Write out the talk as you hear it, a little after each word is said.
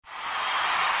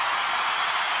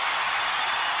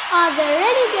Are there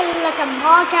any good-looking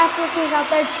podcast listeners out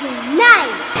there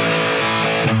tonight?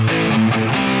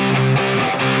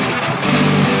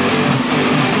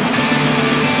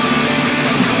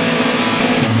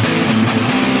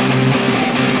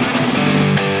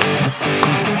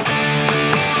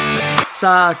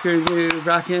 Soccer Noob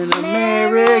rockin'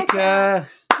 America.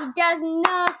 He doesn't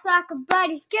know soccer, but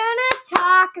he's gonna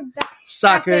talk about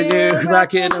Soccer Noob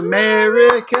rockin'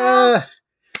 America.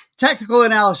 Tactical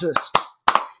analysis.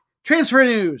 Transfer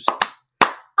news.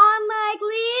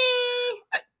 Unlikely.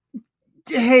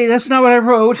 Hey, that's not what I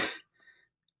wrote.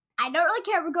 I don't really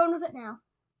care. We're going with it now.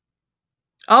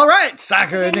 All right,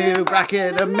 Soccer Noob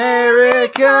rockin'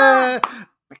 America.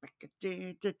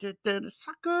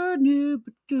 Soccer Noob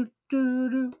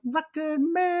rockin'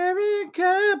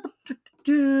 America.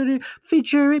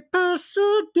 Feature a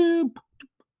person noob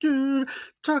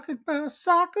talking about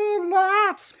soccer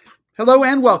lots. Hello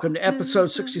and welcome to episode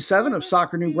 67 of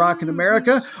Soccer Noob Rockin'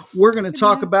 America. We're going to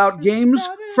talk about games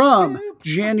from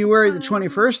January the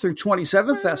 21st through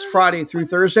 27th. That's Friday through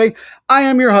Thursday. I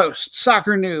am your host,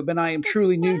 Soccer Noob, and I am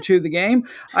truly new to the game.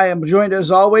 I am joined,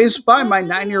 as always, by my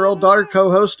 9-year-old daughter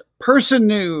co-host, Person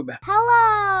Noob.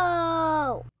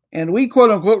 Hello. And we,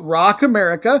 quote-unquote, rock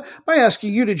America by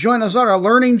asking you to join us on our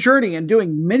learning journey and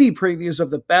doing mini previews of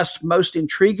the best, most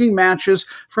intriguing matches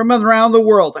from around the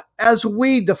world as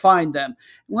we define them.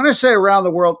 When I say around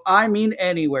the world, I mean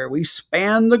anywhere. We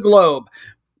span the globe.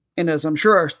 And as I'm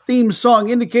sure our theme song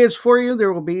indicates for you,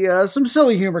 there will be some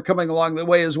silly humor coming along the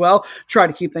way as well. Try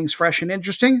to keep things fresh and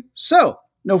interesting. So,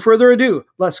 no further ado,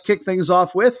 let's kick things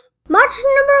off with Match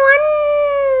number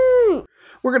 1.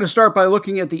 We're going to start by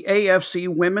looking at the AFC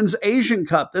Women's Asian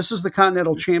Cup. This is the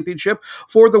Continental Championship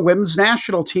for the women's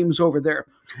national teams over there.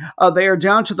 They are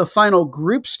down to the final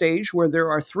group stage where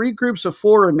there are 3 groups of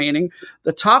 4 remaining.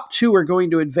 The top 2 are going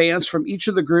to advance from each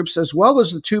of the groups as well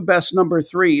as the 2 best number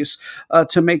 3s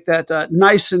to make that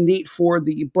nice and neat for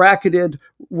the bracketed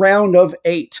round of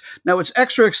 8. Now, what's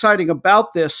extra exciting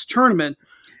about this tournament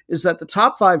is that the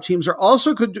top 5 teams are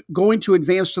also going to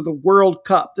advance to the World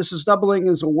Cup. This is doubling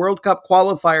as a World Cup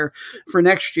qualifier for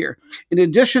next year. In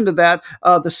addition to that,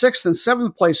 the 6th and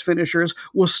 7th place finishers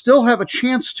will still have a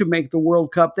chance to make the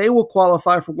World Cup. They will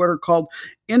qualify for what are called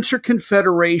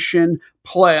interconfederation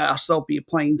playoffs. They'll be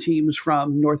playing teams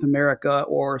from North America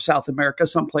or South America,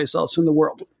 someplace else in the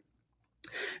world.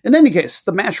 In any case,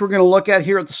 the match we're going to look at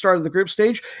here at the start of the group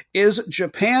stage is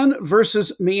Japan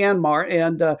versus Myanmar,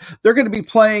 and they're going to be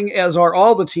playing, as are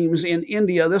all the teams, in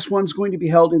India. This one's going to be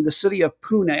held in the city of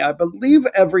Pune. I believe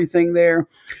everything there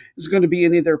is going to be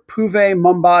in either Pune,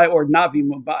 Mumbai, or Navi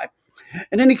Mumbai.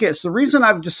 In any case, the reason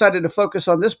I've decided to focus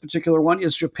on this particular one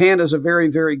is Japan is a very,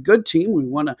 very good team. We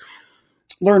want to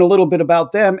learn a little bit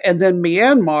about them. And then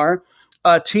Myanmar,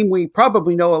 a team we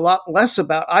probably know a lot less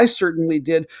about. I certainly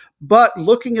did. But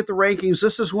looking at the rankings,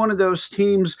 this is one of those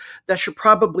teams that should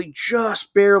probably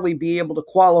just barely be able to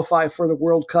qualify for the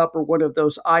World Cup or one of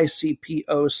those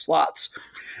ICPO slots.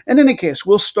 In any case,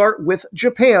 we'll start with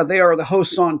Japan. They are the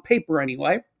hosts on paper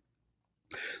anyway.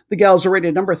 The gals are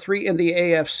rated number 3 in the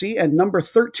AFC and number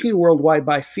 13 worldwide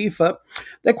by FIFA.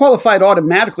 They qualified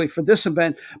automatically for this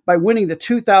event by winning the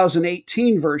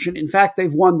 2018 version. In fact,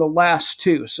 they've won the last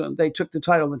 2, so they took the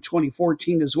title in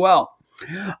 2014 as well.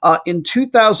 In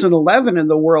 2011 in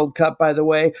the World Cup, by the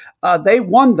way, they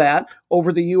won that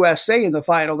over the USA in the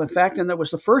final, in fact, and that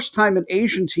was the first time an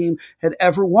Asian team had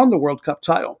ever won the World Cup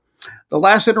title. The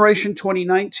last iteration,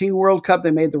 2019 World Cup,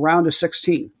 they made the round of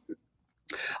 16.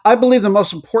 I believe the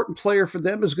most important player for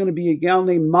them is going to be a gal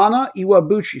named Mana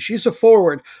Iwabuchi. She's a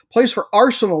forward, plays for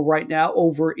Arsenal right now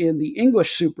over in the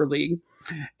English Super League,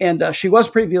 and she was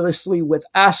previously with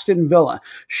Aston Villa.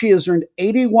 She has earned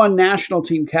 81 national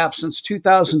team caps since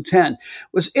 2010.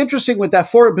 What's interesting with that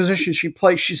forward position she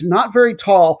plays, she's not very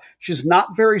tall, she's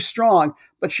not very strong,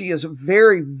 but she is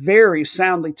very, very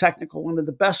soundly technical, one of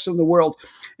the best in the world.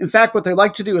 In fact, what they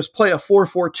like to do is play a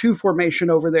 4-4-2 formation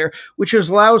over there, which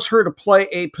allows her to play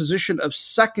a position of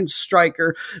second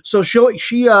striker. So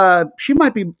she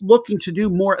might be looking to do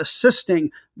more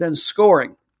assisting than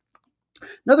scoring.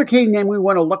 Another key name we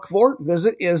want to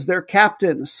visit is their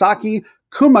captain, Saki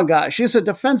Kumagai. She's a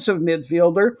defensive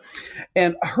midfielder,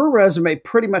 and her resume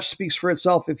pretty much speaks for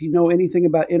itself if you know anything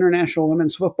about international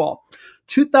women's football.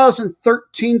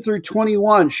 2013 through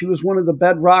 21, she was one of the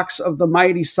bedrocks of the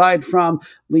mighty side from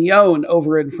Lyon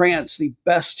over in France, the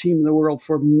best team in the world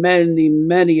for many,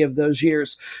 many of those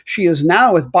years. She is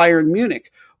now with Bayern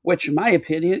Munich, which in my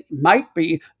opinion might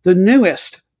be the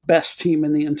newest best team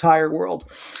in the entire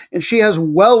world. And she has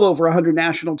well over 100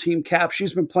 national team caps.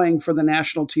 She's been playing for the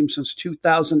national team since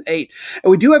 2008.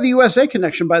 And we do have the USA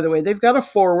connection, by the way. They've got a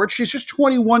forward. She's just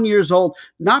 21 years old.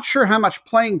 Not sure how much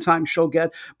playing time she'll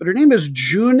get, but her name is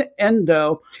June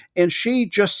Endo, and she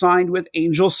just signed with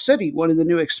Angel City, one of the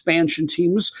new expansion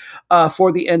teams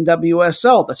for the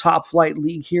NWSL, the top flight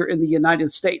league here in the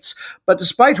United States. But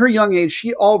despite her young age,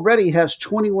 she already has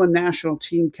 21 national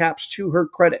team caps to her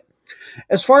credit.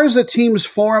 As far as the team's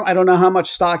form, I don't know how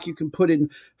much stock you can put in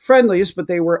friendlies, but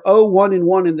they were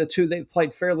 0-1-1 in the two they've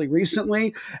played fairly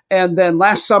recently. And then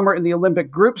last summer in the Olympic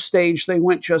group stage, they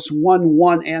went just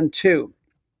 1-1-2.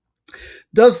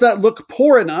 Does that look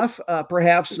poor enough?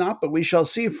 Perhaps not, but we shall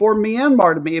see for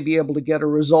Myanmar to be able to get a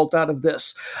result out of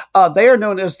this. They are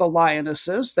known as the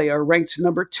Lionesses. They are ranked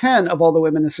number 10 of all the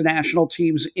women's national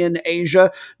teams in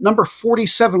Asia, number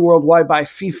 47 worldwide by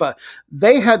FIFA.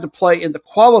 They had to play in the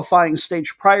qualifying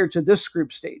stage prior to this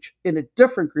group stage, in a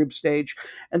different group stage,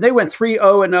 and they went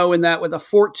 3-0-0 in that with a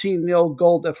 14-0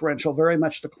 goal differential, very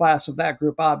much the class of that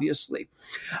group, obviously.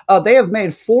 They have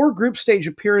made 4 group stage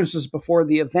appearances before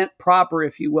the event proper,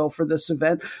 if you will, for this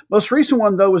event. Most recent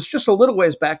one, though, was just a little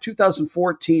ways back,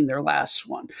 2014, their last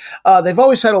one. They've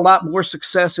always had a lot more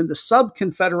success in the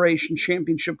Sub-Confederation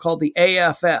Championship called the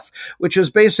AFF, which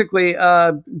is basically,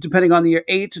 depending on the year,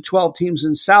 8 to 12 teams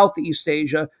in Southeast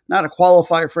Asia, not a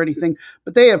qualifier for anything,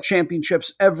 but they have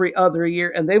championships every other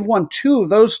year, and they've won 2 of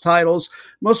those titles,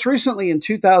 most recently in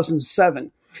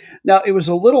 2007. Now, it was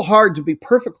a little hard, to be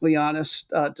perfectly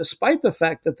honest, despite the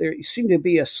fact that there seemed to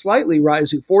be a slightly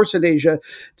rising force in Asia,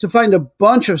 to find a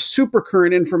bunch of super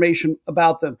current information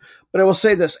about them. But I will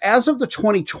say this, as of the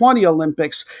 2020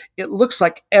 Olympics, it looks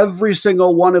like every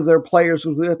single one of their players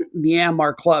was with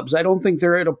Myanmar clubs. I don't think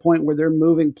they're at a point where they're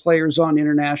moving players on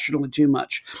internationally too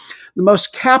much. The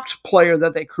most capped player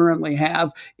that they currently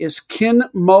have is Kin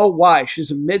Mo Wai. She's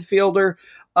a midfielder.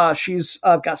 She's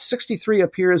got 63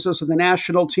 appearances with the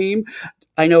national team.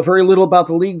 I know very little about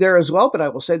the league there as well, but I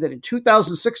will say that in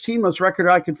 2016, recent record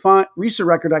I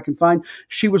can find,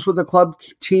 she was with a club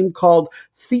team called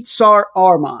Thitsar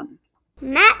Arman.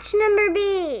 Match number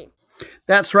B.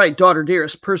 That's right, daughter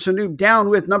dearest. Person down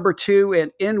with number 2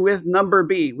 and in with number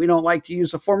B. We don't like to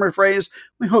use the former phrase.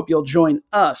 We hope you'll join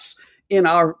us in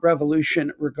our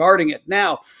revolution regarding it.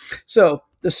 Now, so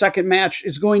the second match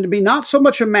is going to be not so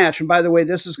much a match. And by the way,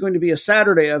 this is going to be a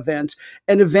Saturday event.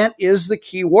 An event is the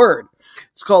key word.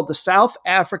 It's called the South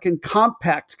African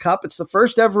Compact Cup. It's the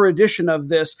first ever edition of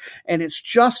this, and it's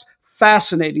just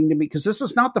fascinating to me because this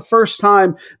is not the first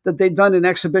time that they've done an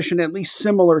exhibition at least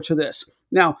similar to this.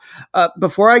 Now,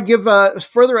 before I give a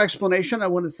further explanation, I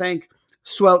want to thank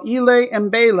Swelile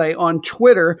Mbele on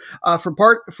Twitter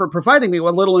for providing me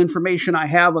what little information I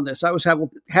have on this. I was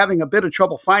having a bit of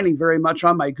trouble finding very much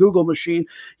on my Google machine.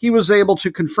 He was able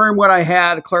to confirm what I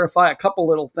had, clarify a couple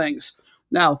little things.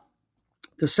 Now,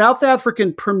 the South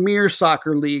African Premier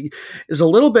Soccer League is a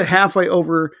little bit halfway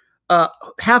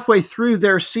through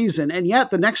their season, and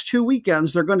yet the next 2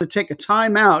 weekends they're going to take a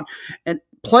timeout, and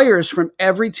players from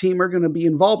every team are going to be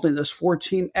involved in this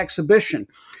 4-team exhibition.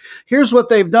 Here's what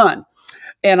they've done.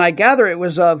 And I gather it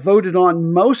was voted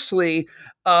on mostly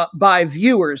by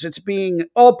viewers. It's being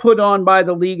all put on by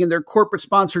the league and their corporate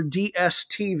sponsor,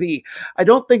 DSTV. I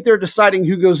don't think they're deciding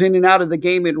who goes in and out of the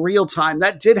game in real time.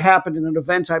 That did happen in an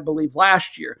event, I believe,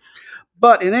 last year.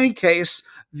 But in any case,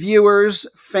 viewers,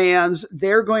 fans,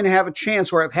 they're going to have a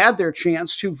chance, or have had their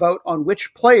chance, to vote on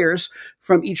which players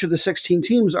from each of the 16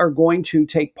 teams are going to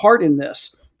take part in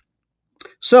this.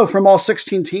 So from all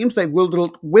 16 teams, they've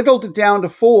whittled it down to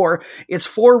 4. It's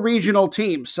 4 regional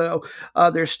teams. So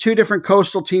there's 2 different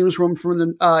coastal teams, one from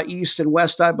the east and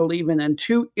west, I believe, and then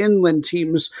 2 inland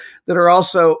teams that are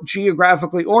also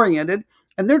geographically oriented.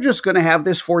 And they're just going to have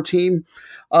this 4-team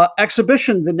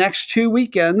exhibition the next 2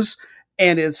 weekends.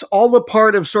 And it's all a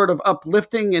part of sort of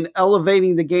uplifting and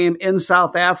elevating the game in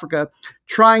South Africa,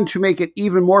 trying to make it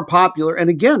even more popular. And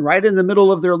again, right in the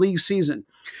middle of their league season.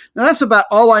 Now, that's about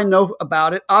all I know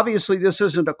about it. Obviously, this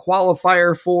isn't a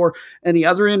qualifier for any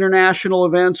other international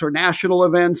events or national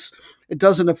events. It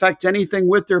doesn't affect anything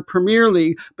with their Premier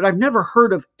League, but I've never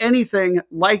heard of anything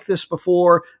like this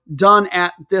before done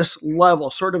at this level,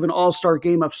 sort of an all-star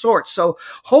game of sorts. So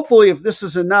hopefully, if this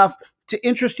is enough to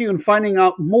interest you in finding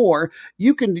out more,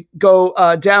 you can go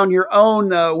down your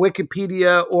own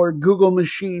Wikipedia or Google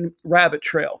machine rabbit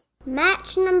trail.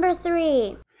 Match number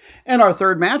 3. And our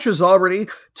third match is already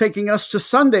Taking us to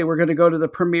Sunday, we're going to go to the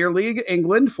Premier League,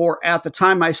 England, for at the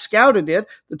time I scouted it,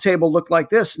 the table looked like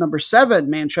this. Number 7,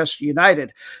 Manchester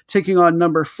United, taking on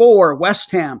number 4, West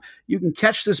Ham. You can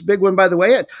catch this big one, by the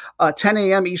way, at 10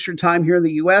 a.m. Eastern Time here in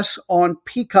the U.S. on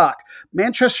Peacock.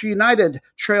 Manchester United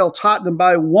trail Tottenham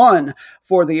by 1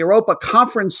 for the Europa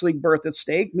Conference League berth at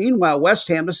stake. Meanwhile, West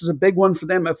Ham, this is a big one for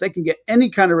them if they can get any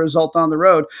kind of result on the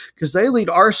road, because they lead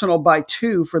Arsenal by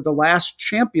 2 for the last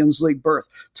Champions League berth.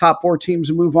 Top 4 teams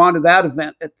move on to that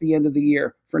event at the end of the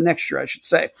year, for next year, I should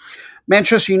say.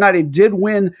 Manchester United did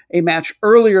win a match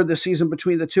earlier this season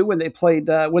between the two when they played,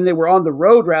 when they were on the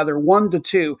road,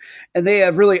 1-2, and they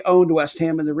have really owned West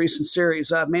Ham in the recent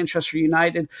series. Manchester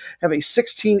United have a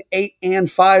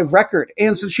 16-8-5 record,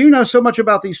 and since you know so much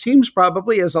about these teams,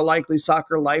 probably as a likely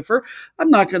soccer lifer, I'm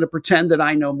not going to pretend that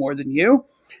I know more than you.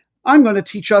 I'm going to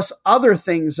teach us other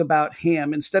things about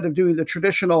ham instead of doing the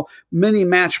traditional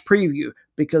mini-match preview,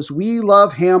 because we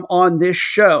love ham on this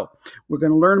show. We're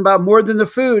going to learn about more than the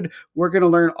food. We're going to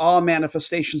learn all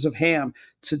manifestations of ham.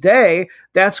 Today,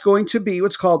 that's going to be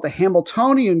what's called the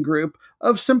Hamiltonian group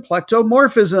of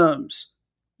symplectomorphisms.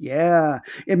 Yeah.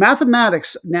 In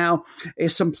mathematics, now, a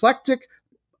symplectic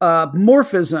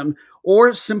morphism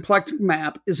or symplectic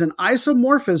map is an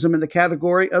isomorphism in the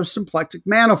category of symplectic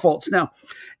manifolds. Now,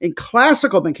 in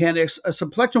classical mechanics, a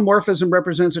symplectomorphism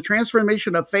represents a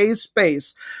transformation of phase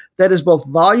space that is both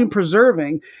volume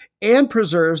preserving and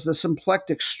preserves the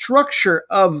symplectic structure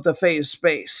of the phase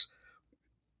space.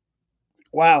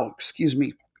 Wow, excuse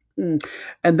me. And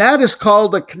that is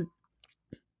called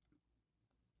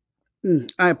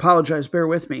I apologize, bear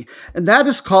with me. And that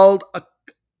is called a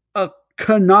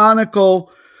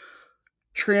canonical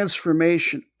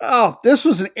transformation. Oh, this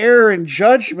was an error in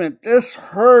judgment. This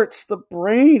hurts the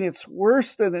brain. It's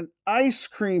worse than an ice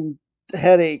cream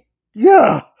headache.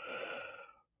 Yeah.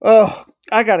 Oh,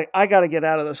 I gotta get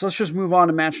out of this. Let's just move on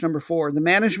to match number 4. The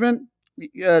management,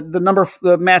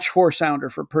 the match 4 sounder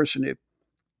for person who.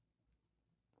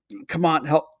 Come on,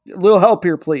 help. A little help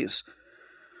here, please.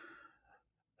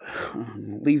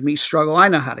 Leave me struggle. I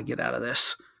know how to get out of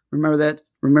this. Remember that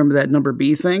number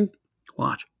B thing?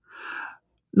 Watch.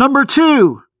 Number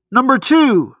two.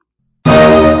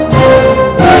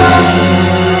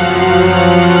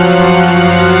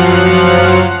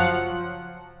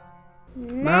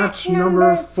 Match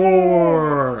number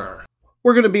 4.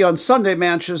 We're going to be on Sunday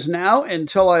matches now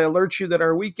until I alert you that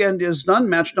our weekend is done.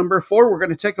 Match number 4, we're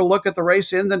going to take a look at the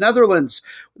race in the Netherlands.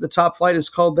 The top flight is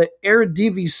called the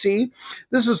Eredivisie.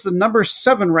 This is the number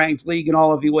 7 ranked league in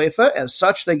all of UEFA. As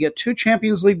such, they get 2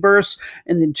 Champions League berths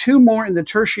and then 2 more in the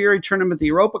tertiary tournament, the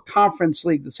Europa Conference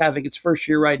League, that's having its first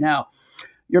year right now.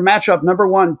 Your matchup, number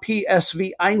 1,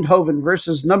 PSV Eindhoven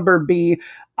versus number B,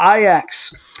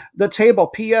 Ajax. The table,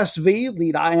 PSV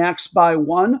lead Ajax by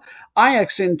 1.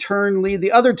 Ajax, in turn, lead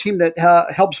the other team that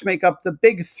helps make up the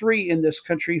big 3 in this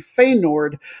country,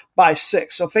 Feyenoord, by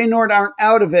 6. So Feyenoord aren't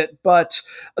out of it, but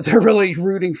they're really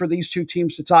rooting for these 2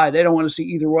 teams to tie. They don't want to see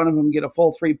either one of them get a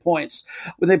full 3 points.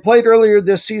 When they played earlier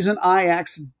this season,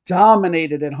 Ajax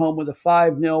dominated at home with a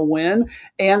 5-0 win,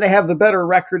 and they have the better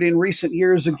record in recent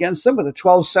years against them with a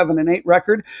 12-7-8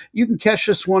 record. You can catch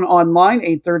this one online,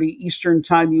 8:30 Eastern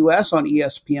Time U.S. on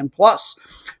ESPN+.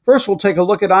 First, we'll take a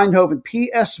look at Eindhoven,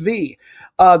 PSV.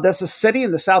 That's a city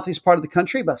in the southeast part of the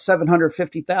country, about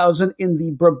 750,000 in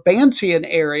the Brabantian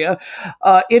area.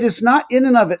 It is not in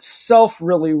and of itself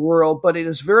really rural, but it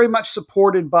is very much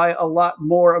supported by a lot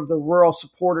more of the rural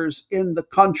supporters in the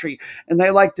country. And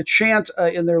they like to chant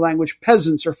in their language,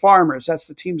 peasants or farmers. That's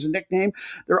the team's nickname.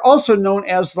 They're also known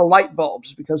as the Light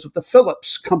Bulbs because of the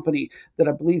Philips company that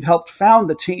I believe helped found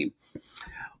the team.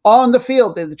 On the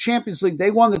field, the Champions League, they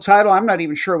won the title. I'm not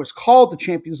even sure it was called the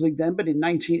Champions League then, but in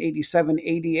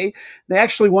 1987-88, they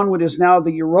actually won what is now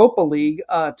the Europa League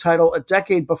title a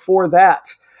decade before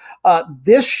that.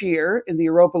 This year in the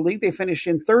Europa League, they finished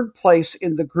in 3rd place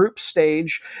in the group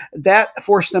stage. That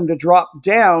forced them to drop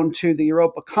down to the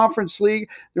Europa Conference League.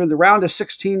 They're in the round of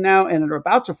 16 now and are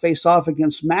about to face off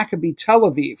against Maccabi Tel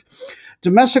Aviv.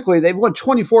 Domestically, they've won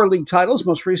 24 league titles.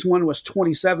 Most recent one was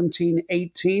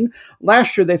 2017-18.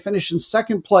 Last year, they finished in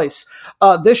 2nd place.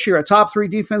 This year, a top 3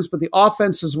 defense, but the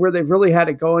offense is where they've really had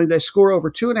it going. They score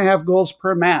over 2.5 goals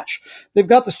per match. They've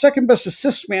got the 2nd best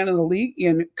assist man in the league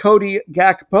in Cody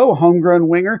Gakpo, a homegrown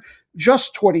winger,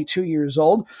 just 22 years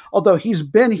old, although he's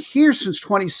been here since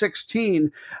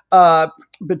 2016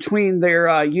 between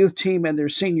their youth team and their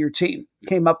senior team.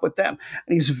 Came up with them.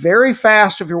 And he's very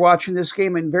fast if you're watching this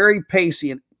game and very pacey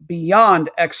and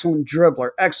beyond excellent dribbler,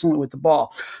 excellent with the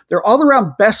ball. Their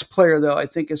all-around best player, though, I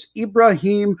think, is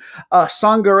Ibrahim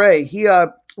Sangare. He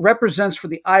represents for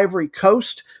the Ivory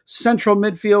Coast, central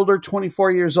midfielder,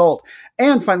 24 years old.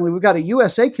 And finally, we've got a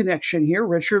USA connection here,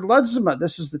 Richard Ludzema.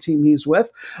 This is the team he's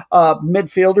with.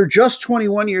 Midfielder, just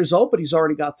 21 years old, but he's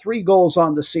already got 3 goals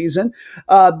on the season.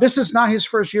 This is not his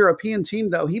first European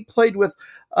team, though. He played with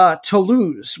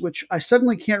Toulouse, which I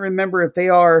suddenly can't remember if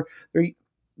they're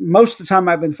most of the time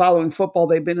I've been following football,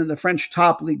 they've been in the French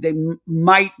top league. They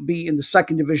might be in the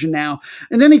second division now.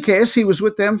 In any case, he was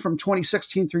with them from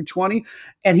 2016 through 20,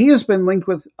 and he has been linked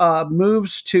with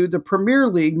moves to the Premier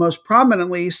League, most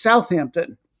prominently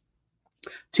Southampton.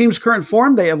 Team's current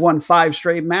form, they have won 5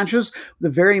 straight matches with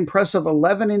a very impressive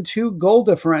 11-2 goal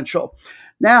differential.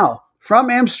 Now, from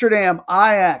Amsterdam,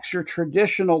 Ajax, your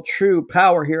traditional true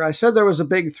power here. I said there was a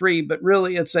big 3, but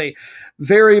really it's a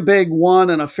very big 1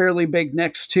 and a fairly big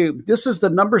next 2. This is the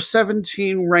number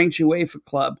 17 ranked UEFA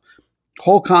club,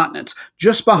 whole continent,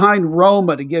 just behind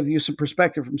Roma, to give you some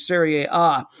perspective from Serie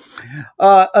A.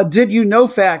 A did you know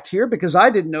fact here, because I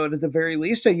didn't know it at the very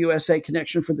least, a USA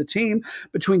connection for the team.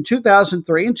 Between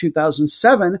 2003 and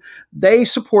 2007, they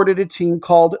supported a team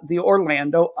called the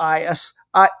Orlando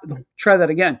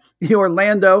the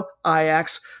Orlando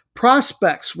Ajax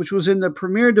Prospects, which was in the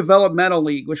Premier Developmental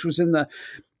League, which was in the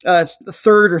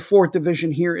 3rd or 4th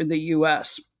division here in the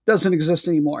U.S. Doesn't exist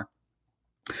anymore.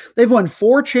 They've won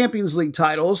 4 Champions League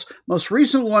titles. Most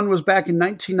recent one was back in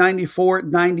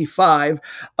 1994-95.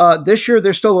 This year,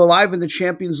 they're still alive in the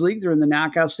Champions League. They're in the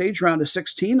knockout stage, round of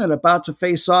 16, and about to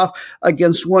face off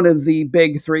against one of the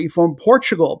big 3 from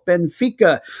Portugal,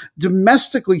 Benfica.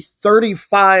 Domestically,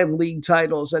 35 league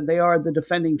titles, and they are the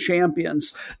defending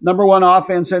champions. Number 1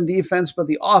 offense and defense, but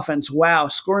the offense, wow,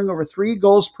 scoring over 3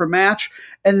 goals per match.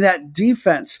 And that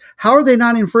defense, how are they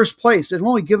not in first place? They've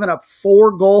only given up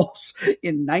 4 goals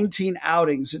in 19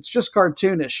 outings. It's just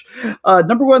cartoonish.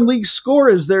 Number 1 league scorer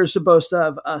is theirs to boast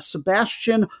of,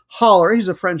 Sebastian Haller. He's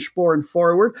a French-born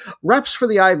forward. Reps for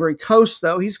the Ivory Coast,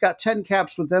 though. He's got 10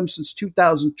 caps with them since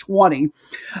 2020.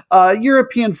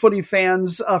 European footy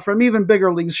fans from even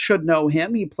bigger leagues should know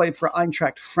him. He played for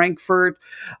Eintracht Frankfurt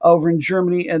over in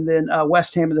Germany and then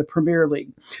West Ham in the Premier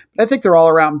League. But I think they're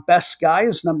all-around best guy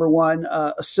is number 1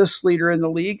 assist leader in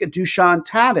the league, Dusan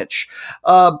Tadic,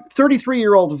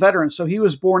 33-year-old veteran. So he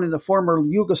was born in the former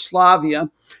Yugoslavia,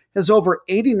 has over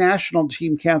 80 national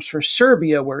team caps for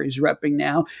Serbia, where he's repping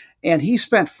now, and he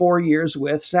spent 4 years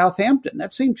with Southampton.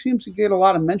 That seems to get a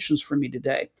lot of mentions for me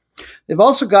today. They've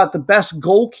also got the best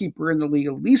goalkeeper in the league,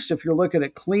 at least if you're looking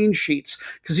at clean sheets,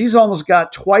 because he's almost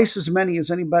got twice as many as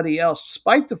anybody else,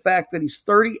 despite the fact that he's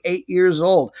 38 years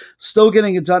old, still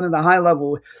getting it done at a high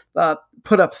level.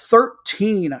 Put up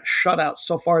 13 shutouts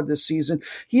so far this season.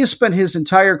 He has spent his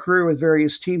entire career with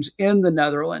various teams in the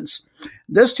Netherlands.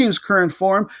 This team's current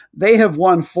form, they have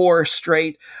won 4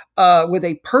 straight with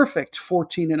a perfect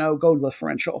 14-0 goal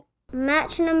differential.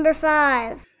 Match number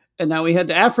 5. And now we head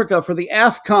to Africa for the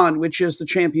AFCON, which is the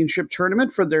championship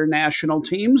tournament for their national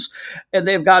teams. And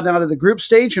they've gotten out of the group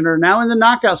stage and are now in the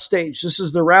knockout stage. This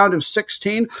is the round of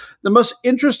 16. The most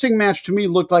interesting match to me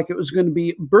looked like it was going to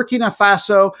be Burkina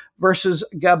Faso versus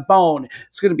Gabon.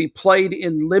 It's going to be played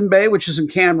in Limbe, which is in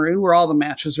Cameroon, where all the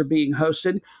matches are being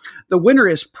hosted. The winner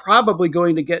is probably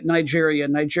going to get Nigeria.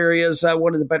 Nigeria is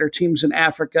one of the better teams in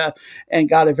Africa and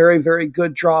got a very, very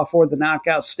good draw for the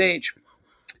knockout stage.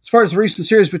 As far as the recent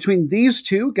series between these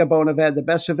two, Gabon have had the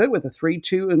best of it with a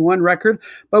 3-2-1 record.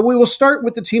 But we will start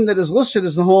with the team that is listed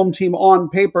as the home team on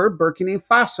paper, Burkina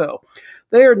Faso.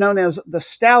 They are known as the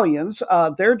Stallions.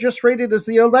 They're just rated as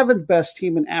the 11th best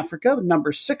team in Africa,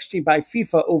 number 60 by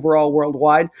FIFA overall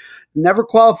worldwide. Never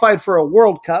qualified for a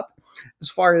World Cup. As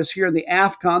far as here in the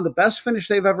AFCON, the best finish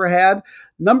they've ever had,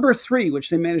 number 3, which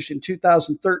they managed in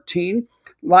 2013.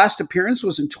 Last appearance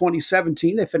was in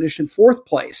 2017. They finished in 4th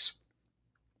place.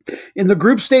 In the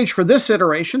group stage for this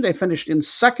iteration, they finished in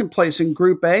 2nd place in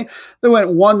Group A. They went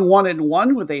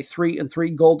 1-1-1 with a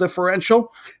 3-3 goal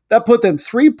differential. That put them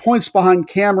 3 points behind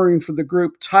Cameroon for the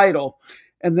group title.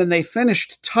 And then they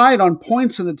finished tied on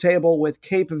points in the table with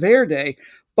Cape Verde,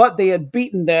 but they had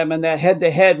beaten them, and that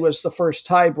head-to-head was the first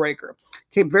tiebreaker.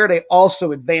 Cape Verde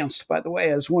also advanced, by the way,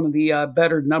 as one of the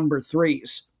better number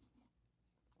 3s.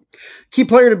 Key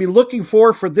player to be looking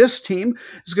for this team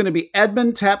is going to be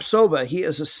Edmund Tapsoba. He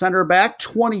is a center back,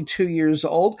 22 years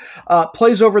old,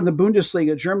 plays over in the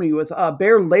Bundesliga, Germany, with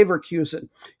Bayer Leverkusen.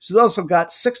 He's also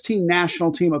got 16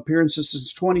 national team appearances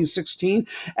since 2016,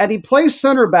 and he plays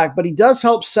center back, but he does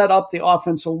help set up the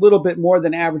offense a little bit more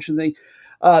than average than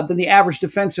the average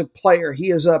defensive player.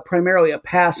 He is primarily a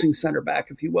passing center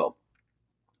back, if you will.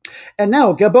 And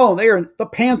now Gabon, they are the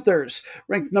Panthers,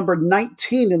 ranked number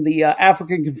 19 in the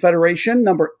African Confederation,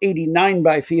 number 89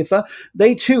 by FIFA.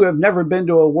 They too have never been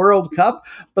to a World Cup,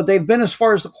 but they've been as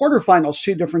far as the quarterfinals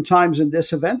 2 different times in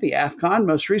this event, the AFCON,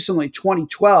 most recently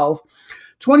 2012.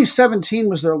 2017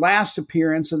 was their last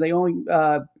appearance, and they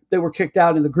were kicked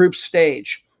out in the group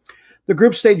stage. The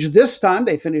group stage this time,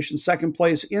 they finished in second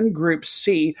place in Group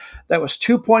C. That was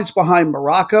 2 points behind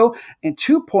Morocco and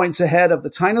 2 points ahead of the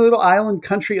tiny little island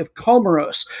country of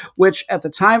Comoros, which at the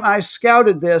time I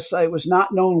scouted this, it was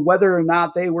not known whether or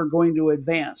not they were going to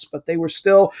advance, but they were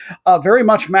still very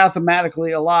much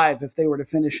mathematically alive if they were to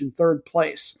finish in third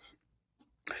place.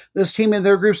 This team in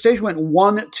their group stage went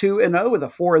 1-2-0 with a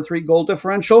 4-3 goal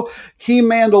differential. Key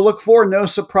man to look for, no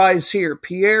surprise here,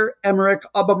 Pierre-Emerick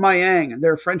Aubameyang,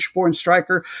 their French-born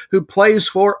striker who plays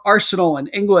for Arsenal in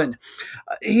England.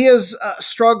 He has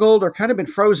struggled or kind of been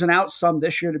frozen out some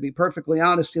this year, to be perfectly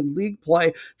honest, in league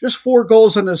play. Just 4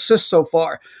 goals and assists so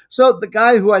far. So the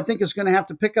guy who I think is going to have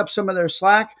to pick up some of their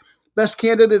slack, best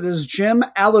candidate is Jim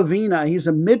Alavina. He's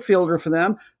a midfielder for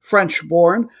them,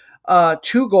 French-born.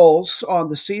 2 goals on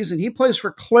the season. He plays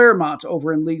for Clermont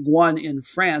over in League One in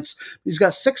France. He's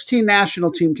got 16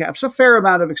 national team caps, a fair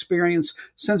amount of experience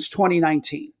since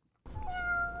 2019.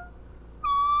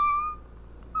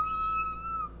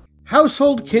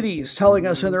 Household Kitties telling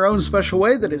us in their own special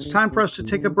way that it's time for us to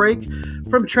take a break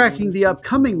from tracking the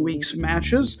upcoming week's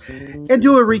matches and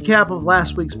do a recap of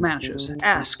last week's matches.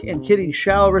 Ask and Kitty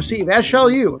shall receive, as shall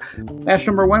you. Match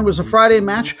number 1 was a Friday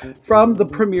match from the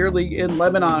Premier League in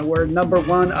Lebanon, where number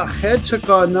 1 Ahed took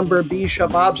on number B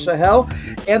Shabab Sahel,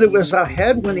 and it was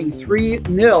Ahed winning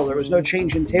 3-0. There was no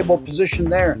change in table position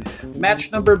there.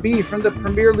 Match number B from the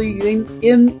Premier League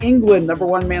in England, number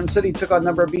 1 Man City took on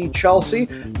number B Chelsea.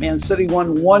 Man City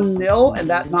won 1-0, and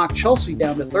that knocked Chelsea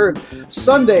down to third.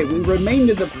 Sunday, we remained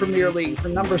in the Premier League for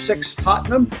number 6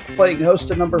 Tottenham, playing host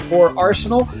to number 4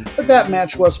 Arsenal, but that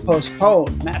match was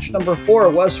postponed. Match number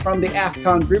 4 was from the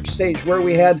AFCON group stage, where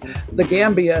we had the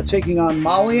Gambia taking on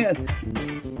Mali, and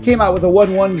came out with a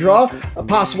 1-1 draw. A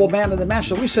possible man of the match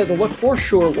that we said to look for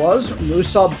sure was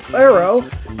Musa Barrow.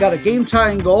 Got a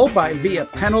game-tying goal via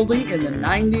penalty in the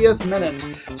 90th minute.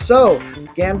 So,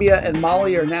 Gambia and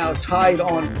Mali are now tied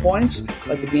on points,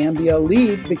 but the Gambia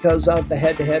lead because of the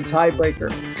head-to-head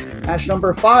tiebreaker. Match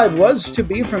number 5 was to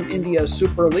be from India's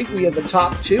Super League. We had the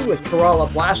top 2 with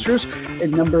Kerala Blasters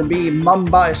and number B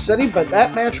Mumbai City, but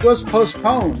that match was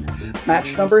postponed.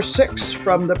 Match number 6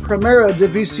 from the Primera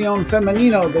División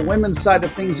Femenino, the women's side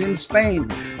of things in Spain.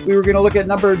 We were going to look at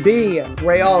number B,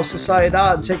 Real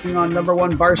Sociedad, taking on number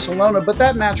 1 Barcelona, but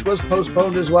that match was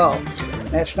postponed as well.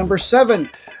 Match number 7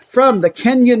 from the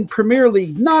Kenyan Premier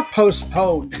League, not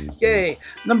postponed. Yay.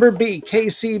 Number B,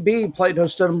 KCB, played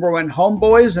host to number 1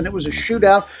 Homeboys, and it was a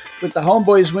shootout with the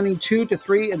Homeboys winning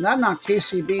 2-3, and that knocked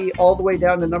KCB all the way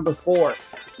down to number 4.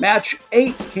 Match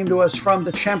 8 came to us from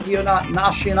the Championnat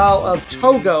National of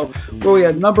Togo, where we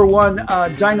had number 1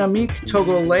 Dynamique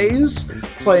Togolese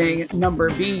playing number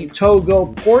B Togo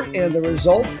Port, and the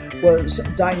result was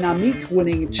Dynamique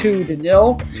winning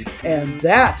 2-0, and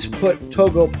that put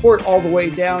Togo Port all the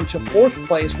way down to 4th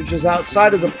place, which is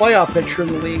outside of the playoff picture in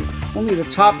the league. Only the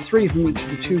top 3 from each of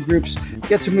the 2 groups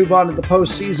get to move on to the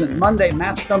postseason. Monday,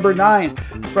 match number 9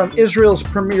 from Israel's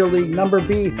Premier League, number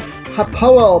B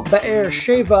Hapoel Be'er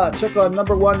Sheva took on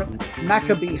number 1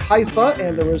 Maccabi Haifa,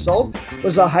 and the result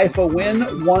was a Haifa win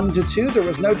 1-2. There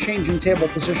was no change in table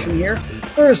position here.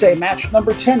 Thursday, match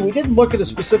number 10. We didn't look at a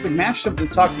specific match, simply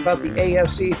talked about the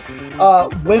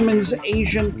AFC Women's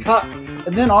Asian Cup.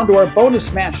 And then on to our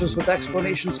bonus matches with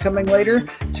explanations coming later.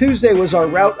 Tuesday was our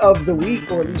route of the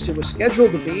week, or at least it was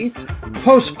scheduled to be.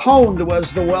 Postponed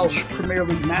was the Welsh Premier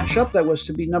League matchup. That was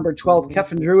to be number 12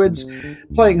 Kefin Druids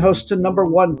playing host to number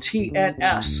 1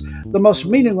 TNS. The most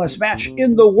meaningless match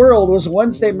in the world was a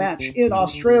Wednesday match in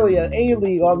Australia,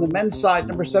 A-League on the men's side.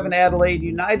 Number 7 Adelaide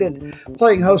United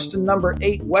playing host to number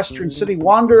 8 Western City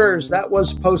Wanderers. That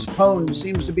was postponed,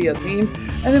 seems to be a theme.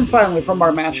 And then finally from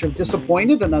our match of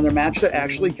disappointed, another match that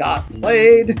actually got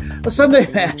played. A Sunday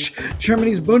match.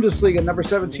 Germany's Bundesliga, number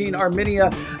 17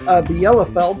 Arminia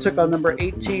Bielefeld took on number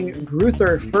 18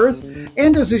 Greuther Fürth.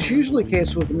 And as is usually the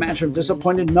case with the match of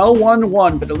disappointed, no one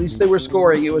won, but at least they were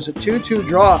scoring. It was a 2-2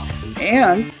 draw.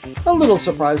 And a little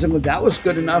surprisingly, that was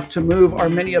good enough to move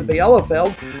Arminia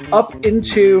Bielefeld up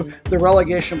into the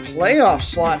relegation playoff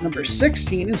slot number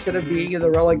 16 instead of being in the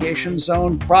relegation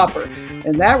zone proper.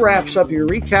 And that wraps up your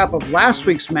recap of last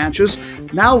week's matches.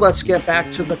 Now let's get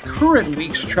back to the current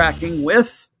week's tracking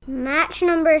with match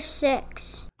number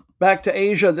 6. Back to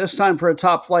Asia, this time for a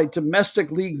top-flight domestic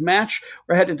league match.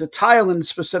 We're headed to Thailand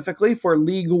specifically for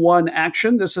League One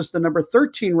action. This is the number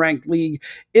 13 ranked league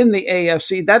in the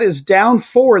AFC. That is down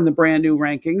 4 in the brand new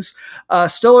rankings.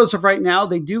 Still, as of right now,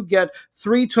 they do get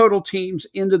 3 total teams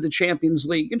into the Champions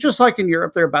League. And just like in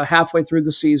Europe, they're about halfway through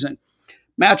the season.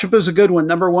 Matchup is a good one.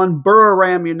 Number 1,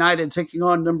 Buriram United taking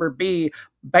on number B,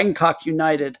 Bangkok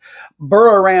United.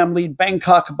 Buriram lead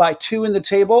Bangkok by 2 in the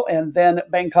table, and then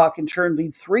Bangkok in turn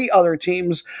lead 3 other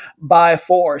teams by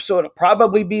 4. So it'll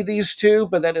probably be these 2,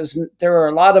 but there are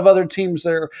a lot of other teams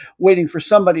that are waiting for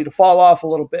somebody to fall off a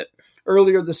little bit.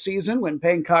 Earlier this season, when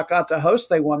Bangkok got to host,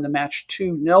 they won the match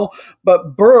 2-0,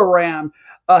 but Buriram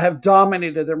have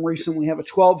dominated them recently, have a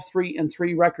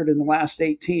 12-3-3 record in the last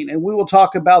 18. And we will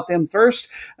talk about them first.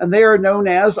 And they are known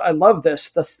as, I love this,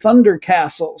 the Thunder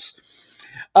Castles.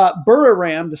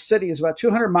 Buriram, the city, is about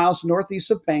 200 miles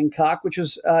northeast of Bangkok, which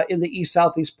is in the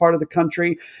east-southeast part of the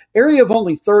country. Area of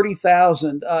only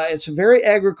 30,000. It's very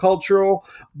agricultural,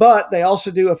 but they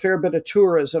also do a fair bit of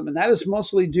tourism, and that is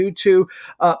mostly due to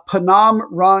Phnom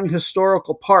Rang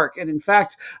Historical Park. And in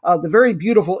fact, the very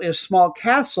beautiful small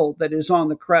castle that is on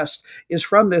the crest is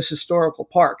from this historical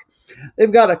park.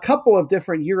 They've got a couple of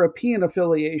different European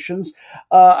affiliations.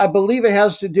 I believe it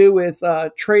has to do with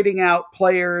trading out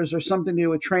players or something to do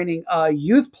with training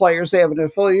youth players. They have an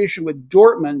affiliation with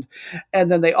Dortmund. And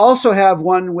then they also have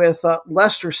one with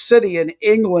Leicester City in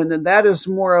England. And that is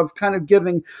more of kind of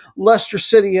giving Leicester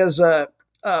City as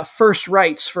first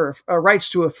rights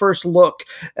to a first look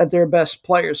at their best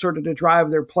players, sort of to drive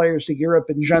their players to Europe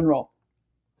in general.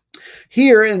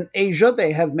 Here in Asia,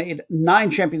 they have made 9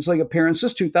 Champions League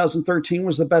appearances. 2013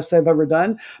 was the best they've ever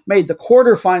done. Made the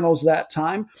quarterfinals that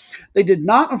time. They did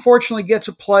not, unfortunately, get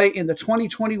to play in the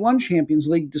 2021 Champions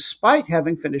League, despite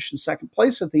having finished in second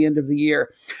place at the end of the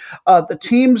year. The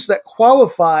teams that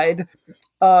qualified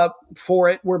for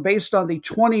it were based on the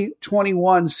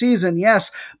 2021 season,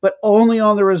 yes, but only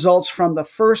on the results from the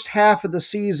first half of the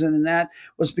season, and that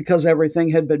was because everything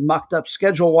had been mucked up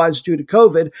schedule-wise due to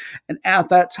COVID, and at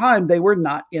that time, they were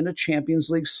not in a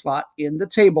Champions League slot in the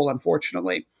table,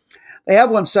 unfortunately. They have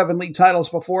won 7 league titles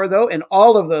before, though, and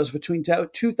all of those between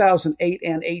 2008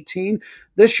 and 18.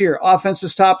 This year, offense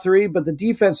is top 3, but the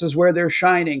defense is where they're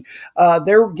shining.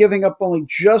 They're giving up only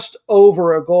just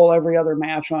over a goal every other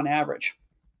match on average.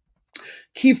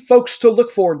 Key folks to look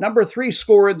for. Number 3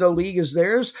 scorer in the league is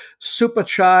theirs,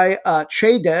 Supachai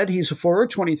Chayded. He's a forward,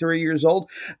 23 years old.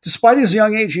 Despite his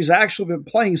young age, he's actually been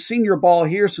playing senior ball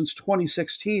here since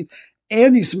 2016,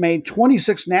 and he's made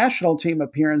 26 national team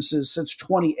appearances since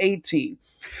 2018.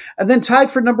 And then tied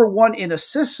for number 1 in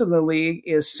assists in the league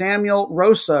is Samuel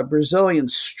Rosa, a Brazilian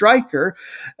striker.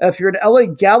 If you're an LA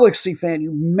Galaxy fan,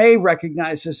 you may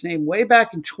recognize his name. Way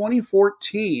back in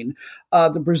 2014,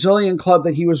 the Brazilian club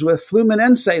that he was with,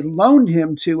 Fluminense, loaned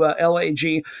him to LAG.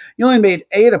 He only made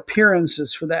 8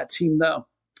 appearances for that team, though.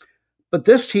 But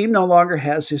this team no longer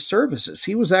has his services.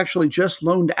 He was actually just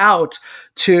loaned out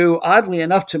to, oddly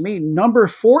enough to me, number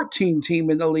 14 team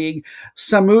in the league,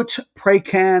 Samut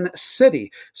Prakan City.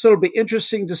 So it'll be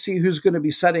interesting to see who's going to be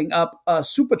setting up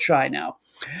Supachai now.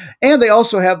 And they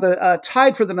also have the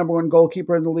tied for the number 1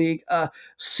 goalkeeper in the league,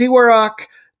 Siwarak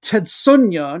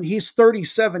Tedsunyon. He's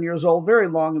 37 years old, very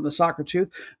long in the soccer tooth.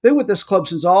 Been with this club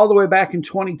since all the way back in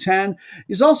 2010.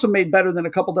 He's also made better than a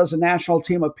couple dozen national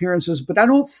team appearances, but I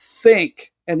don't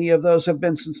think any of those have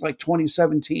been since like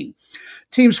 2017.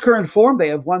 Team's current form, they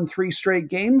have won 3 straight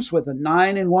games with a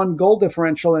 9-1 goal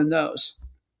differential in those.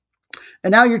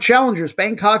 And now your challengers,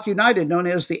 Bangkok United, known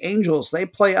as the Angels. They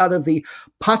play out of the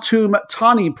Pathum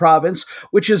Thani province,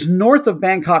 which is north of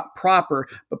Bangkok proper,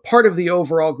 but part of the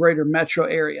overall greater metro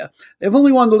area. They've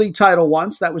only won the league title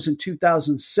once. That was in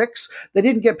 2006. They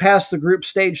didn't get past the group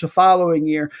stage the following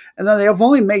year. And then they have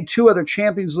only made 2 other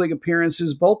Champions League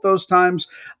appearances. Both those times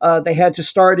they had to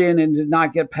start in and did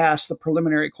not get past the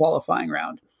preliminary qualifying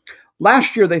round.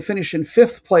 Last year, they finished in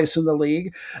 5th place in the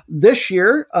league. This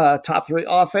year, top 3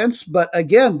 offense, but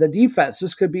again, the defense.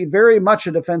 This could be very much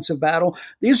a defensive battle.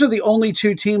 These are the only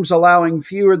 2 teams allowing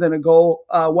fewer than 1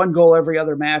 goal every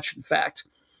other match, in fact.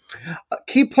 A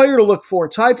key player to look for,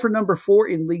 tied for number 4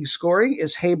 in league scoring,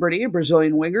 is Haberty, a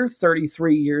Brazilian winger,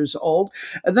 33 years old.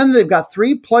 And then they've got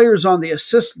 3 players on the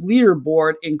assist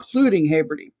leaderboard, including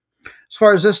Haberty. As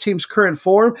far as this team's current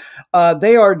form,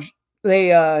 They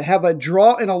have a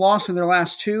draw and a loss in their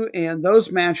last 2, and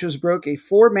those matches broke a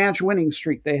 4-match winning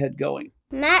streak they had going.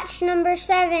 Match number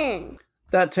 7.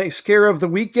 That takes care of the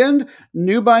weekend.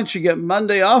 Newbites, you get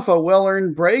Monday off, a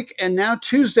well-earned break, and now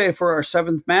Tuesday for our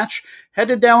 7th match.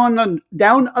 Headed down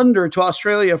under to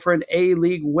Australia for an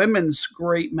A-League women's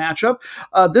great matchup.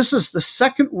 This is the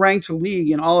second-ranked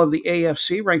league in all of the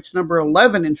AFC, ranked number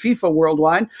 11 in FIFA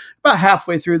worldwide, about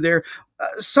halfway through there.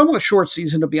 Somewhat a short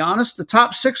season, to be honest. The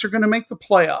top 6 are going to make the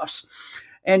playoffs.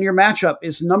 And your matchup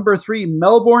is number 3,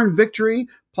 Melbourne Victory,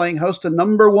 playing host to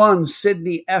number 1,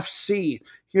 Sydney FC.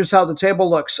 Here's how the table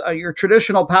looks. Your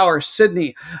traditional power,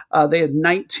 Sydney, they had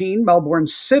 19. Melbourne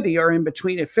City are in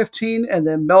between at 15, and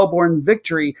then Melbourne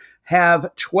Victory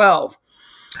have 12.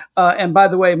 And by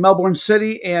the way, Melbourne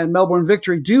City and Melbourne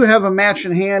Victory do have a match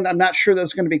in hand. I'm not sure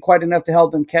that's going to be quite enough to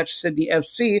help them catch Sydney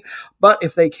FC, but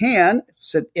if they can,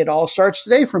 it all starts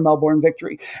today for Melbourne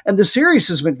Victory. And the series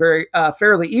has been very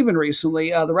fairly even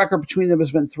recently. The record between them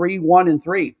has been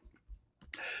 3-1-3.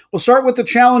 We'll start with the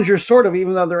challengers, sort of,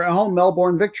 even though they're at home,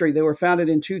 Melbourne Victory. They were founded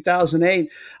in 2008.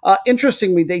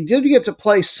 Interestingly, they did get to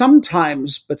play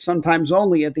sometimes, but sometimes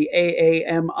only, at the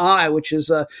AAMI, which is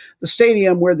the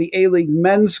stadium where the A-League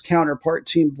men's counterpart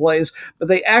team plays. But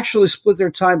they actually split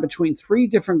their time between 3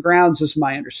 different grounds, is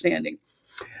my understanding.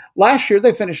 Last year,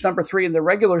 they finished number 3 in the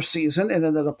regular season, and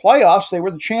in the playoffs, they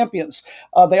were the champions.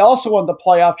 They also won the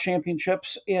playoff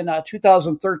championships in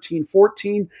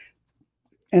 2013-14,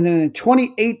 and then in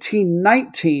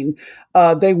 2018-19,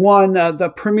 they won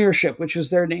the Premiership, which is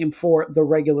their name for the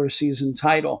regular season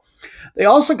title. They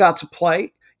also got to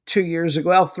play 3 years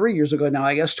ago now,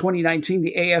 I guess, 2019,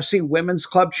 the AFC Women's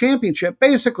Club Championship,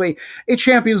 basically a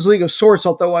Champions League of sorts,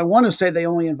 although I want to say they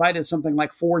only invited something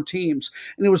like 4 teams.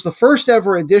 And it was the first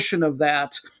ever edition of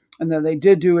that. And then they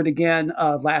did do it again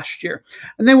last year.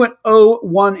 And they went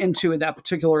 0-1-2 in that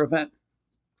particular event.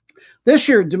 This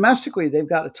year, domestically, they've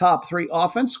got a top 3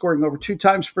 offense, scoring over 2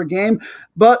 times per game,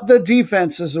 but the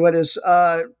defense is what has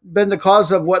been the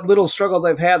cause of what little struggle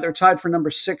they've had. They're tied for number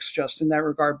 6 just in that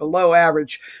regard, below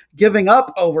average, giving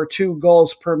up over 2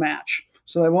 goals per match.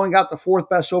 So they've only got the 4th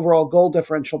best overall goal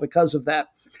differential because of that.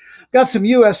 Got some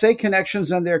USA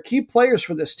connections, and they're key players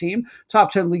for this team. Top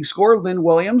 10 league scorer, Lynn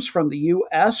Williams from the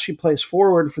U.S. She plays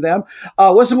forward for them.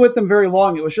 Wasn't with them very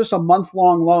long. It was just a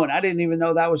month-long loan. I didn't even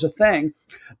know that was a thing.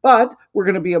 But we're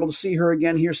going to be able to see her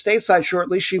again here stateside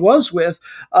shortly. She was with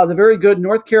the very good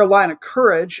North Carolina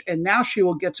Courage, and now she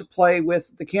will get to play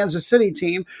with the Kansas City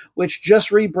team, which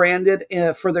just rebranded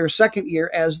for their second year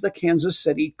as the Kansas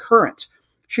City Current.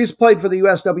 She's played for the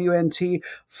USWNT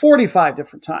 45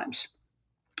 different times.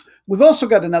 We've also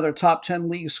got another top 10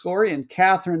 league scorer in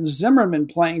Catherine Zimmerman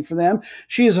playing for them.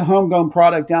 She is a homegrown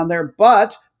product down there,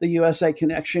 but the USA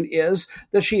connection is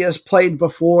that she has played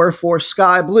before for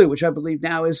Sky Blue, which I believe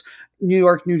now is New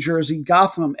York, New Jersey,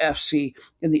 Gotham FC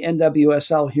in the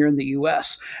NWSL here in the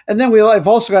U.S. And then I've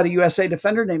also got a USA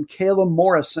defender named Kayla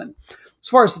Morrison. As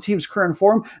far as the team's current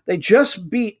form, they just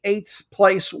beat 8th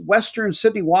place Western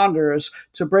Sydney Wanderers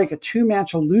to break a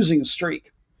 2-match losing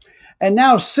streak. And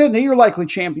now Sydney, you're likely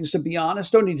champions, to be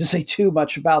honest. Don't need to say too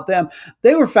much about them.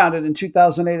 They were founded in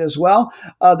 2008 as well.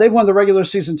 They've won the regular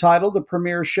season title, the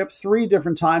Premiership, 3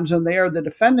 different times, and they are the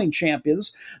defending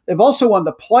champions. They've also won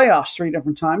the playoffs 3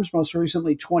 different times, most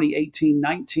recently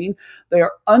 2018-19. They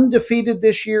are undefeated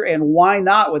this year, and why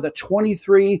not, with a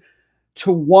 23-1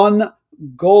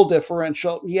 goal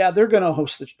differential. Yeah, they're going to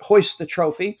hoist the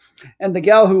trophy. And the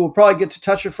gal who will probably get to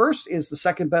touch it first is the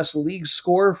second best league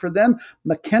scorer for them,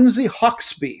 Mackenzie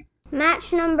Hawkesby.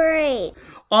 Match number 8.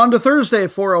 On to Thursday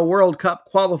for a World Cup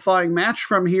qualifying match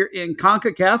from here in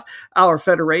CONCACAF, our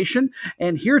federation.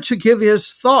 And here to give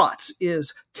his thoughts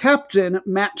is Captain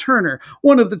Matt Turner,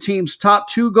 one of the team's top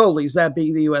 2 goalies, that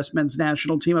being the U.S. men's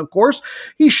national team, of course.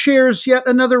 He shares yet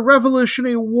another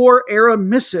Revolutionary War-era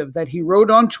missive that he wrote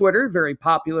on Twitter, very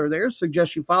popular there,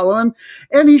 suggest you follow him,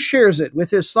 and he shares it with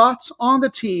his thoughts on the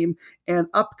team and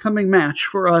upcoming match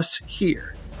for us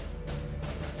here.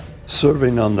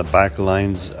 Serving on the back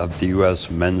lines of the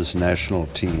U.S. men's national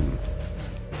team,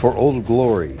 for Old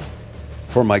Glory,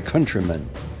 for my countrymen,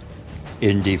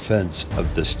 in defense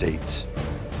of the states.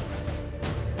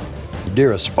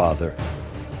 Dearest Father,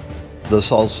 the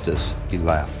solstice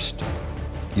elapsed,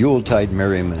 Yuletide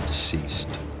merriment ceased.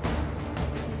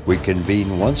 We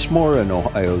convene once more in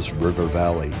Ohio's River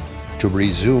Valley to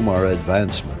resume our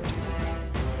advancement.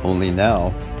 Only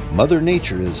now, Mother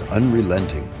Nature is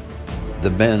unrelenting. The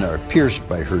men are pierced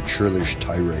by her churlish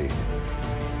tirade.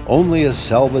 Only a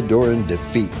Salvadoran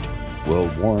defeat will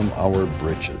warm our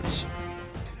britches.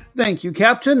 Thank you,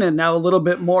 Captain. And now a little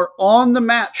bit more on the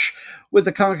match. With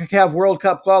the CONCACAF World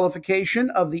Cup qualification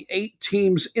of the 8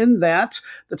 teams in that,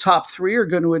 the top 3 are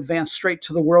going to advance straight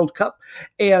to the World Cup.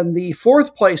 And the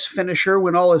 4th place finisher,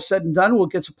 when all is said and done, will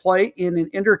get to play in an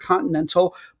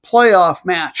intercontinental playoff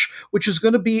match, which is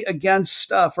going to be against,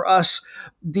 for us,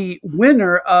 the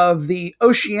winner of the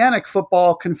Oceanic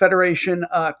Football Confederation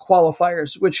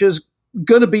qualifiers, which is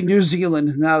going to be New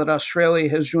Zealand now that Australia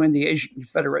has joined the Asian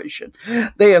Federation.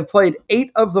 They have played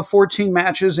 8 of the 14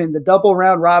 matches in the double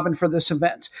round robin for this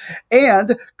event.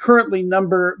 And currently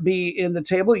number B in the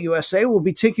table, USA, will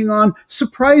be taking on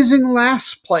surprising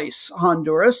last place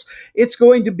Honduras. It's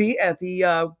going to be at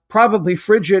the probably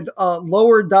frigid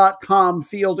lower.com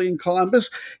field in Columbus.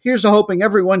 Here's to hoping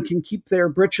everyone can keep their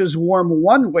britches warm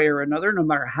one way or another, no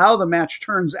matter how the match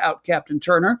turns out, Captain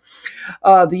Turner.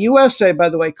 The USA, by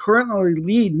the way, currently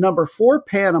lead number 4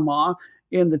 Panama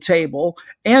in the table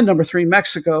and number 3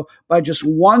 Mexico by just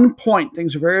 1 point.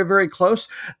 Things are very, very close.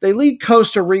 They lead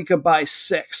Costa Rica by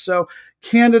 6. So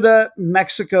Canada,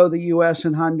 Mexico, the U.S.,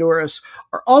 and Honduras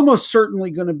are almost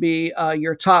certainly going to be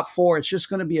your top 4. It's just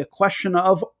going to be a question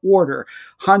of order.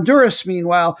 Honduras,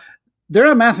 meanwhile, they're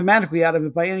not mathematically out of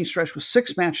it by any stretch with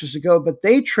 6 matches to go, but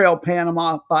they trail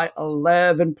Panama by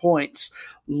 11 points.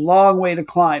 Long way to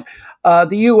climb. The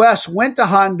U.S. went to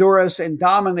Honduras and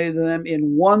dominated them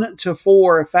in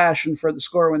 1-4 fashion for the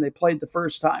score when they played the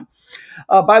first time.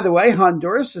 By the way,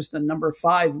 Honduras is the number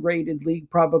 5 rated league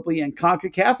probably in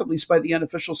CONCACAF, at least by the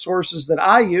unofficial sources that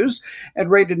I use, and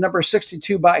rated number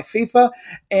 62 by FIFA.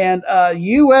 And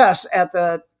U.S. at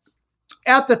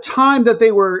the time that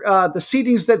they were, the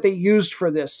seedings that they used for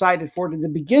this, cited for it at the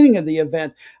beginning of the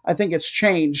event, I think it's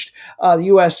changed. The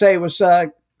USA was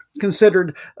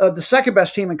considered the second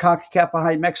best team in CONCACAF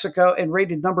behind Mexico and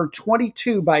rated number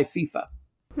 22 by FIFA.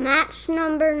 Match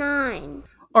number 9.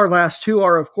 Our last 2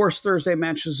 are, of course, Thursday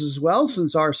matches as well.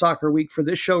 Since our soccer week for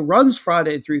this show runs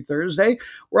Friday through Thursday,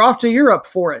 we're off to Europe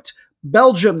for it.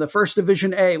 Belgium, the First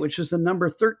Division A, which is the number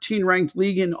 13 ranked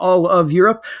league in all of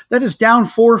Europe. That is down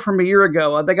 4 from a year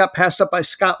ago. They got passed up by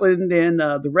Scotland and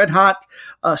the red-hot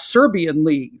Serbian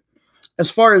league. As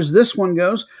far as this one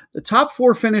goes, the top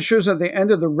 4 finishers at the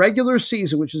end of the regular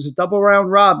season, which is a double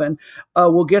round robin,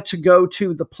 will get to go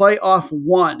to the playoff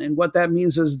 1. And what that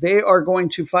means is they are going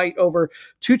to fight over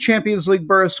 2 Champions League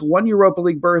berths, 1 Europa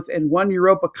League berth, and 1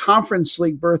 Europa Conference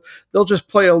League berth. They'll just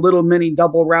play a little mini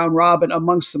double round robin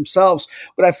amongst themselves.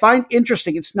 What I find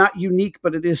interesting, it's not unique,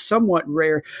 but it is somewhat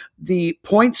rare. The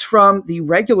points from the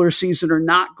regular season are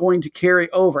not going to carry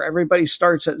over. Everybody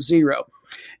starts at 0.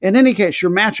 In any case,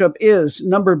 your matchup is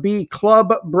number B,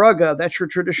 Club Brugge. That's your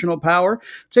traditional power,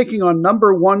 taking on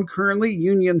number 1 currently,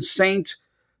 Union Saint.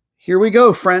 Here we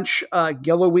go, French.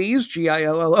 Gilloise,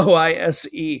 Gilloise.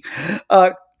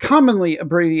 Commonly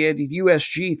abbreviated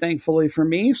USG, thankfully for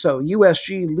me. So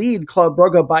USG lead Club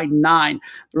Brugge by 9.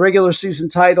 The regular season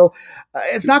title,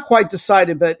 it's not quite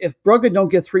decided, but if Brugge don't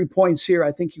get 3 points here,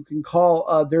 I think you can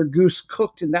call their goose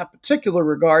cooked in that particular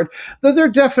regard, though they're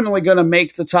definitely going to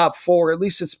make the top 4. At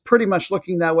least it's pretty much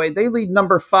looking that way. They lead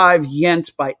number 5,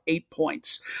 Ghent, by 8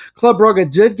 points. Club Brugge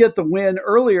did get the win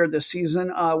earlier this season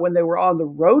when they were on the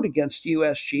road against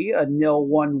USG, a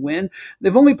 0-1 win.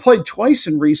 They've only played twice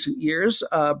in recent years.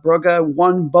 Brugge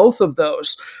won both of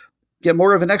those. Get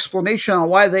more of an explanation on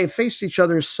why they faced each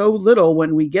other so little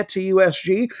when we get to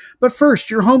USG. But first,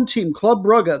 your home team, Club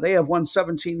Brugge, they have won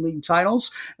 17 league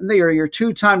titles, and they are your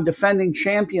 2-time defending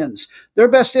champions. Their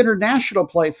best international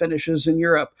play finishes in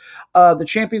Europe. The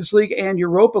Champions League and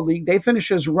Europa League, they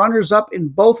finish as runners-up in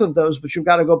both of those, but you've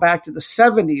got to go back to the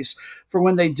 70s for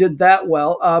when they did that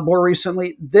well. More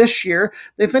recently, this year,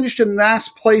 they finished in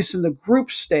last place in the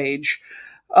group stage.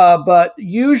 But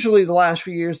usually the last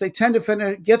few years, they tend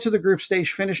to get to the group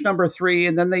stage, finish number 3,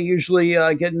 and then they usually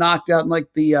get knocked out in like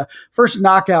the first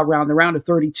knockout round, the round of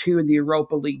 32 in the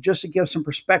Europa League, just to give some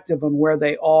perspective on where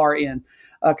they are in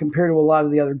compared to a lot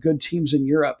of the other good teams in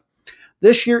Europe.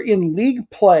 This year in league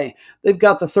play, they've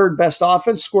got the 3rd best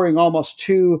offense, scoring almost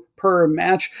 2 per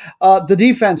match. The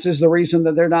defense is the reason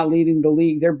that they're not leading the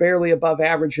league. They're barely above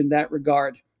average in that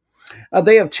regard.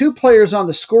 They have 2 players on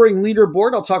the scoring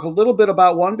leaderboard. I'll talk a little bit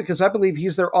about one because I believe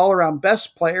he's their all-around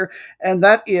best player, and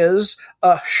that is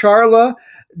Charles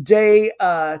de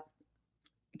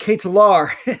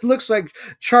Ketelaere. It looks like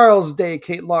Charles de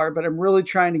Ketelaere, but I'm really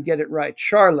trying to get it right.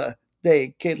 Charles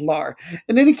de Ketelaere.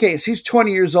 In any case, he's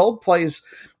 20 years old, plays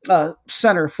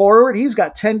center forward. He's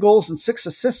got 10 goals and 6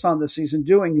 assists on the season,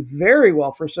 doing very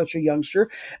well for such a youngster.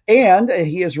 And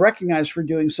he is recognized for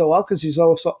doing so well because he's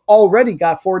also already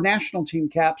got 4 national team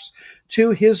caps to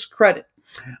his credit.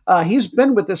 He's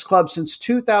been with this club since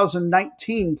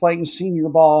 2019 playing senior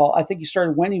ball. I think he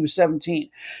started when he was 17.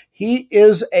 He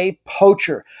is a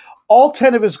poacher. All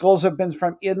 10 of his goals have been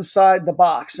from inside the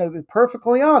box. Now, to be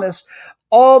perfectly honest,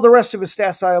 all the rest of his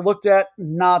stats I looked at,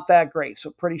 not that great.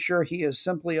 So pretty sure he is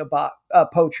simply a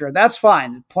poacher. And that's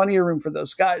fine. Plenty of room for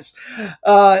those guys.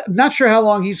 I'm not sure how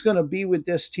long he's going to be with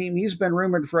this team. He's been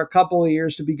rumored for a couple of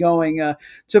years to be going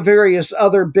to various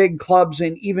other big clubs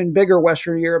in even bigger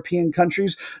Western European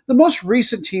countries. The most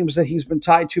recent teams that he's been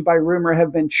tied to by rumor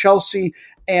have been Chelsea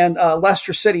and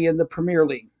Leicester City in the Premier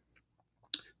League.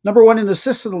 Number 1 in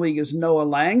assists in the league is Noah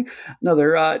Lang.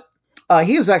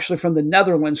 He is actually from the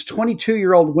Netherlands,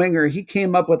 22-year-old winger. He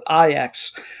came up with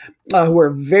Ajax, who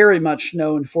are very much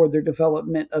known for their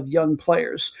development of young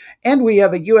players. And we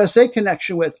have a USA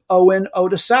connection with Owen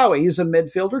Otasowie. He's a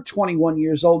midfielder, 21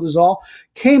 years old is all.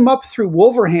 Came up through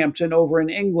Wolverhampton over in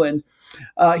England.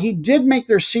 He did make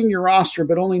their senior roster,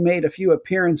 but only made a few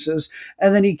appearances.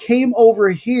 And then he came over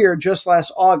here just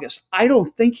last August. I don't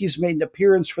think he's made an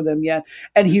appearance for them yet.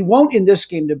 And he won't in this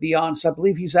game, to be honest. I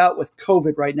believe he's out with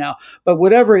COVID right now. But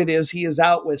whatever it is, he is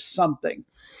out with something.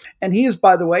 And he has,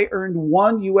 by the way, earned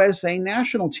 1 USA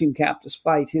national team cap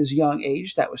despite his young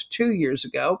age. That was 2 years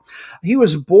ago. He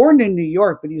was born in New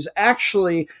York, but he's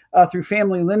actually, through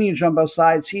family lineage on both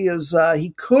sides,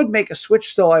 he could make a switch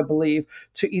still, I believe,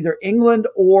 to either England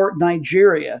or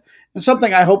Nigeria. And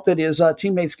something I hope that his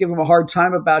teammates give him a hard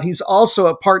time about. He's also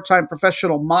a part-time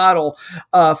professional model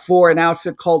for an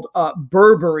outfit called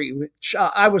Burberry, which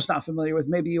I was not familiar with.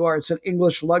 Maybe you are. It's an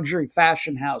English luxury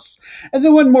fashion house. And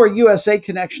then one more USA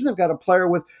connection. They've got a player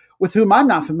with whom I'm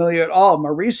not familiar at all,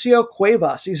 Mauricio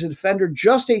Cuevas. He's a defender,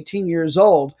 just 18 years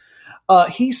old.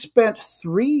 He spent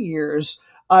 3 years,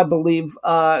 I believe,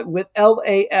 with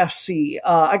LAFC.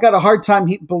 I got a hard time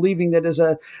believing that as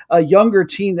a younger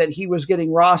team that he was getting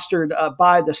rostered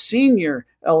by the senior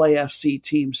LAFC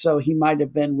team, so he might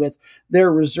have been with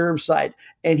their reserve side.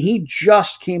 And he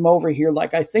just came over here,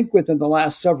 I think within the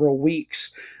last several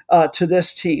weeks, to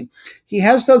this team. He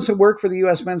has done some work for the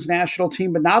U.S. men's national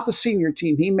team, but not the senior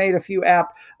team. He made a few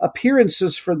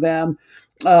appearances for them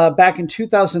back in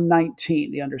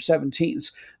 2019, the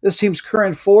under-17s. This team's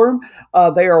current form,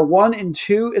 they are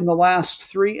 1-2 in the last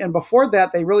 3, and before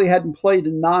that, they really hadn't played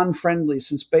a non-friendly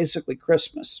since basically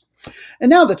Christmas. And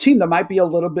now the team that might be a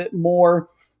little bit more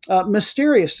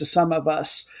mysterious to some of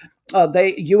us.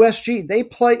 USG, they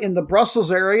play in the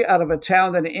Brussels area out of a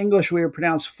town that in English we would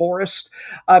pronounce Forest.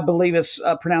 I believe it's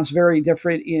pronounced very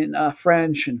different in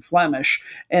French and Flemish.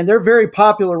 And they're very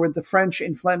popular with the French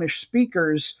and Flemish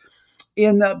speakers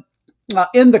in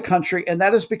the country, and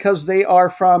that is because they are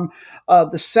from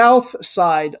the south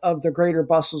side of the greater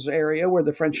Brussels area where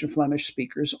the French and Flemish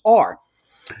speakers are.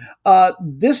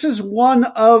 This is one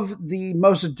of the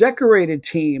most decorated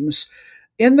teams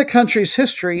in the country's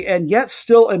history, and yet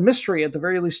still a mystery, at the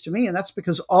very least to me, and that's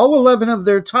because all 11 of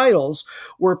their titles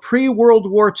were pre-World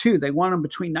War II. They won them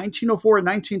between 1904 and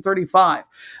 1935.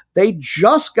 They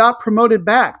just got promoted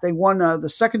back. They won the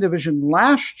second division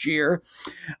last year,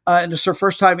 and it's their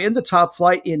first time in the top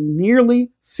flight in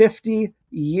nearly 50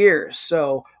 years.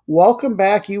 So welcome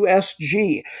back,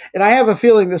 USG. And I have a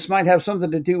feeling this might have something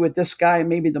to do with this guy and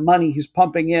maybe the money he's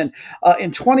pumping in.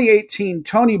 In 2018,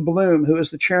 Tony Bloom, who is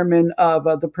the chairman of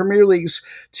the Premier League's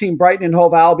team Brighton and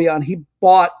Hove Albion, he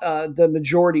bought the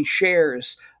majority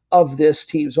shares of this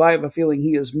team. So I have a feeling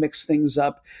he has mixed things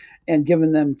up and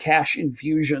given them cash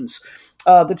infusions.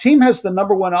 The team has the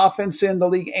number 1 offense in the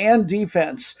league and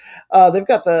defense. They've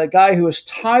got the guy who is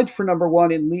tied for number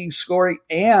 1 in league scoring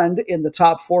and in the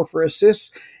top 4 for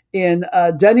assists in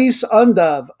Deniz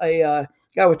Undav, a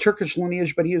guy with Turkish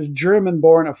lineage, but he is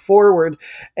German-born, a forward.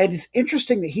 And it's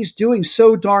interesting that he's doing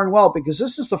so darn well because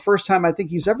this is the first time I think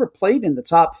he's ever played in the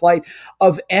top flight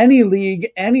of any league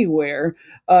anywhere.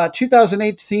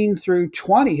 2018 through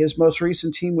 20, his most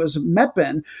recent team was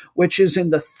Meppen, which is in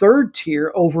the 3rd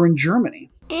tier over in Germany.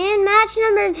 And match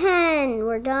number 10,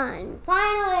 we're done.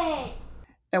 Finally!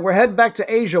 And we're heading back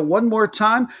to Asia one more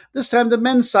time, this time the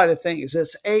men's side of things.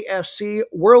 It's AFC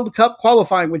World Cup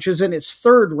qualifying, which is in its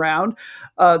 3rd round.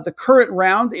 The current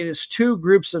round, it is 2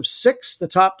 groups of 6. The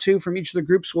top 2 from each of the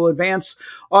groups will advance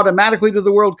automatically to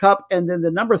the World Cup, and then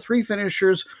the number 3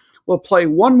 finishers will play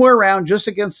one more round just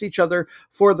against each other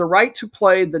for the right to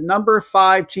play the number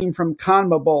 5 team from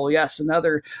CONMEBOL. Yes,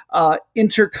 another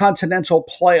intercontinental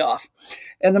playoff.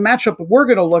 And the matchup we're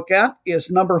going to look at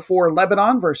is number 4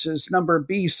 Lebanon versus number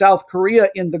B South Korea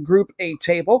in the Group A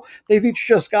table. They've each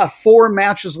just got 4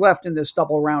 matches left in this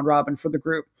double round robin for the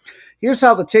group. Here's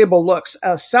how the table looks.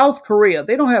 South Korea,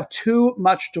 they don't have too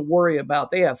much to worry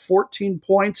about. They have 14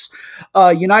 points.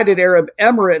 United Arab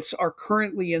Emirates are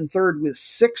currently in third with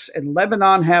 6, and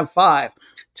Lebanon have 5.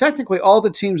 Technically, all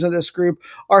the teams in this group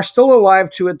are still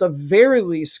alive to, at the very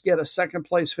least, get a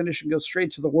second-place finish and go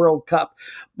straight to the World Cup.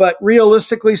 But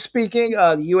realistically speaking,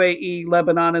 the UAE,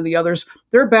 Lebanon, and the others,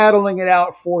 they're battling it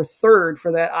out for third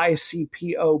for that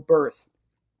ICPO berth.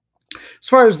 As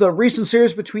far as the recent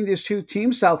series between these two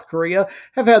teams, South Korea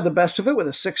have had the best of it with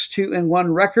a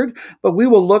 6-2-1 record, but we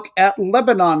will look at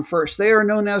Lebanon first. They are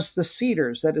known as the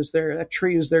Cedars. That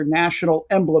tree is their national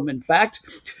emblem, in fact.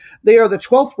 They are the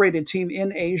 12th rated team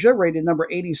in Asia, rated number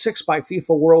 86 by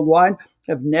FIFA Worldwide,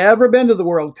 have never been to the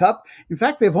World Cup. In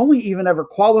fact, they've only even ever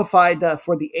qualified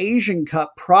for the Asian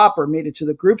Cup proper, made it to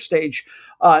the group stage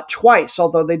twice,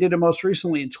 although they did it most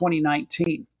recently in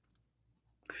 2019.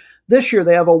 This year,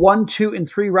 they have a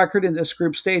 1-2-3 record in this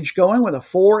group stage going with a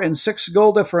 4 and 6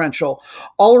 goal differential.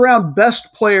 All-around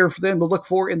best player for them to look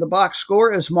for in the box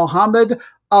score is Mohamed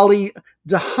Ali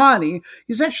Dahani.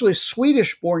 He's actually a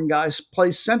Swedish-born guy,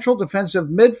 plays central defensive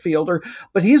midfielder,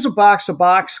 but he's a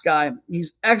box-to-box guy.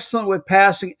 He's excellent with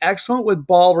passing, excellent with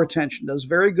ball retention, does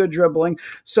very good dribbling,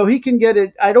 so he can get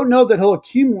it. I don't know that he'll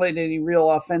accumulate any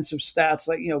real offensive stats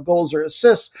like goals or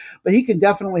assists, but he can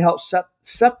definitely help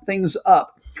set things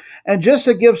up. And just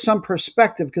to give some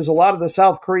perspective, because a lot of the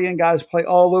South Korean guys play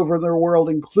all over the world,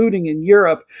 including in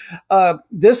Europe,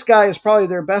 this guy is probably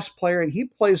their best player, and he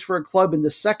plays for a club in the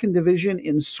second division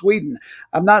in Sweden.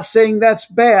 I'm not saying that's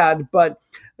bad, but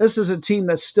this is a team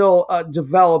that's still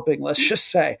developing, let's just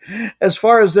say. As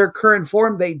far as their current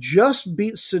form, they just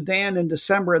beat Sudan in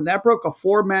December, and that broke a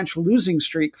 4-match losing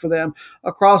streak for them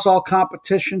across all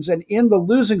competitions. And in the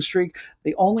losing streak,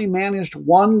 they only managed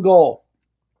 1 goal.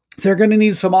 They're going to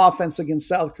need some offense against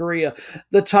South Korea.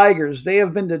 The Tigers, they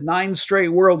have been to 9 straight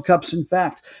World Cups, in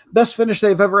fact. Best finish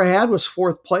they've ever had was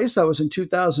 4th place. That was in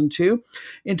 2002.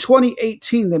 In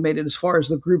 2018, they made it as far as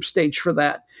the group stage for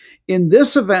that. In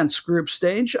this event's group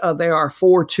stage, they are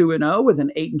 4-2-0 with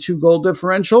an 8-2 goal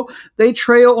differential. They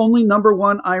trail only number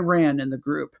 1 Iran in the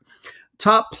group.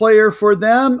 Top player for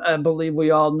them, I believe we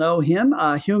all know him,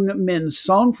 Heung-min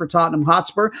Son for Tottenham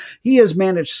Hotspur. He has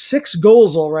managed 6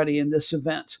 goals already in this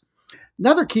event.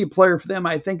 Another key player for them,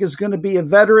 I think, is going to be a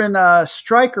veteran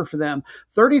striker for them,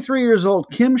 33 years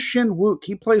old, Kim Shin-wook.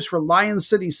 He plays for Lion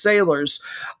City Sailors,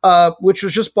 which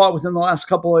was just bought within the last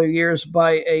couple of years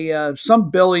by some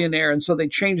billionaire, and so they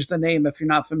changed the name if you're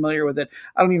not familiar with it.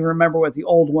 I don't even remember what the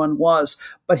old one was,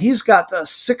 but he's got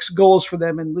 6 goals for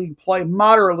them in league play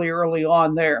moderately early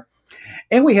on there.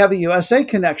 And we have a USA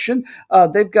connection.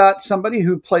 They've got somebody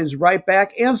who plays right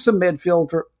back and some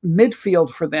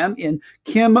midfield for them in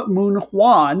Kim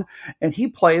Moon-hwan, and he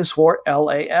plays for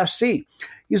LAFC.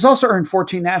 He's also earned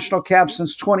 14 national caps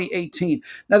since 2018.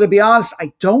 Now, to be honest,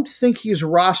 I don't think he's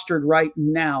rostered right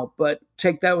now, but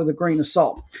take that with a grain of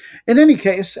salt. In any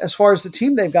case, as far as the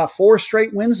team, they've got 4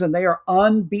 straight wins, and they are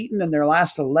unbeaten in their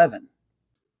last 11.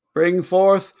 Bring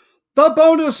forth the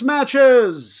bonus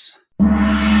matches!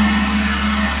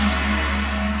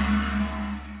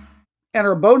 And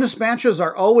our bonus matches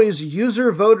are always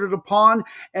user voted upon,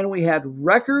 and we had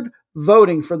record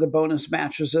voting for the bonus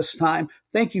matches this time.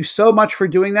 Thank you so much for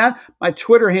doing that. My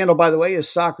Twitter handle, by the way, is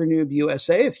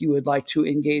SoccerNoobUSA if you would like to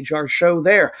engage our show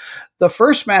there. The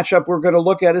first matchup we're going to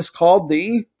look at is called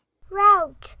the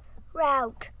Route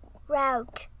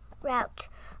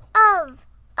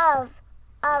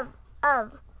of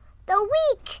the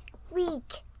week.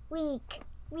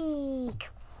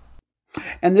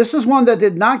 And this is one that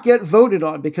did not get voted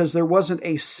on because there wasn't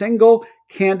a single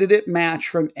candidate match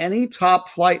from any top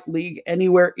flight league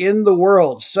anywhere in the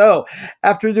world. So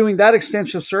after doing that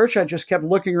extensive search, I just kept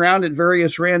looking around at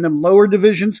various random lower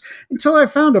divisions until I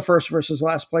found a first versus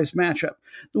last place matchup.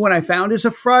 The one I found is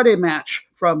a Friday match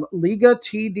from Liga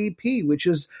TDP, which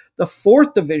is the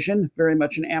 4th division, very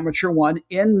much an amateur one,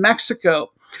 in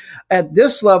Mexico. At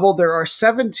this level, there are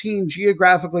 17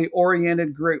 geographically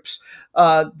oriented groups.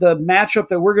 The matchup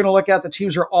that we're going to look at, the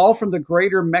teams are all from the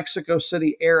greater Mexico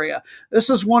City area. This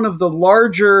is one of the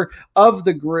larger of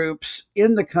the groups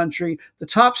in the country. The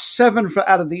top 7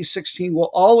 out of these 16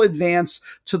 will all advance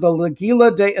to the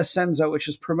Liguilla de Ascenso, which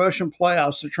is promotion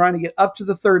playoffs. They're trying to get up to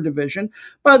the 3rd division.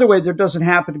 By the way, there doesn't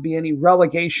happen to be any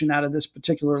relegation out of this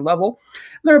particular level.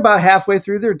 They're about halfway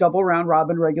through their double round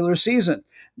robin regular season.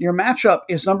 Your matchup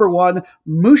is number 1,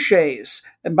 Muxes.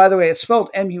 And by the way, it's spelled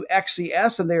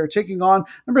Muxes, and they are taking on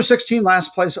number 16,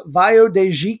 last place, Valle de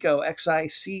Xico,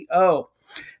 Xico.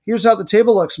 Here's how the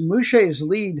table looks. Muxes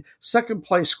lead second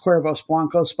place Cuervos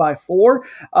Blancos by 4.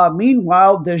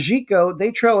 Meanwhile, Dejico, they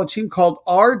trail a team called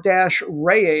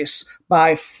R-Reyes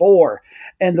by 4.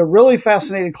 And the really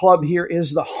fascinating club here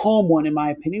is the home one, in my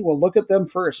opinion. We'll look at them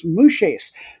first.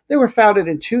 Muxes, they were founded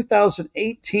in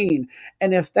 2018.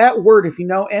 And if you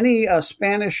know any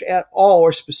Spanish at all,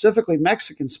 or specifically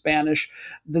Mexican Spanish,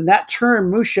 then that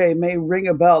term Muxe may ring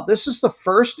a bell. This is the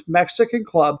first Mexican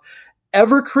club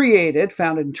ever created,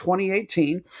 founded in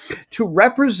 2018, to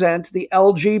represent the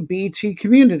LGBT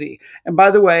community. And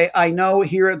by the way, I know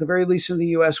here at the very least in the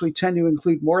U.S., we tend to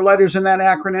include more letters in that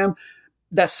acronym.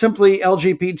 That simply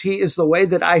LGBT is the way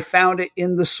that I found it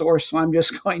in the source. So I'm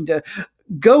just going to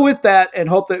go with that and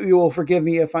hope that you will forgive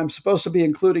me if I'm supposed to be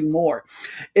including more.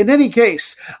 In any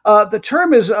case, the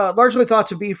term is largely thought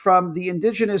to be from the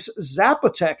indigenous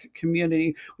Zapotec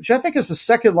community, which I think is the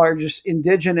second largest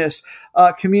indigenous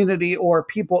community or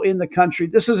people in the country.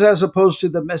 This is as opposed to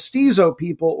the mestizo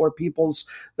people or peoples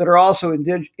that are also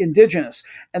indigenous.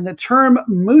 And the term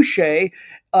Muxe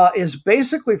is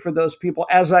basically for those people,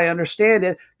 as I understand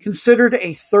it, considered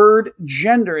a third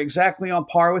gender, exactly on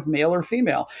par with male or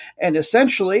female. And essentially,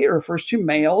 it refers to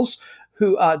males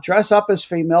who dress up as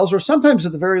females, or sometimes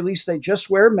at the very least, they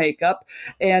just wear makeup.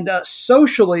 And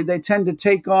socially, they tend to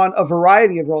take on a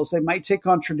variety of roles. They might take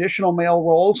on traditional male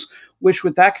roles, which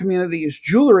with that community is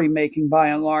jewelry making by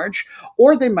and large,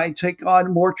 or they might take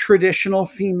on more traditional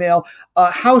female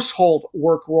household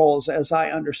work roles, as I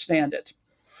understand it.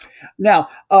 Now,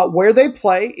 where they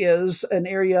play is an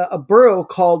area, a borough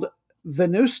called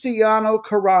Venustiano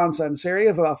Carranza. It's an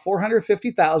area of about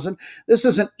 450,000. This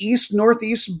is an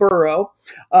east-northeast borough,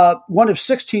 one of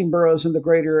 16 boroughs in the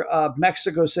greater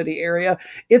Mexico City area.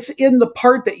 It's in the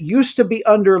part that used to be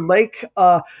under Lake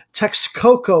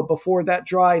Texcoco before that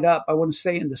dried up, I want to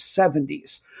say in the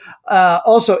 70s.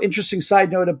 Also, interesting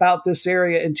side note about this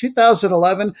area, in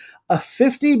 2011, a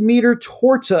 50-meter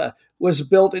torta was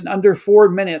built in under 4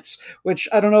 minutes, which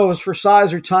I don't know if it was for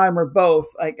size or time or both.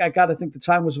 I got to think the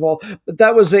time was involved, but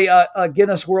that was a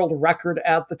Guinness World Record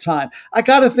at the time. I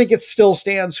got to think it still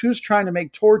stands. Who's trying to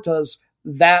make tortas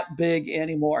that big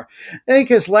anymore? In any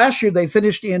case, last year they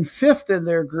finished in 5th in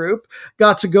their group,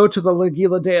 got to go to the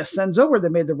Liguilla de Ascenso where they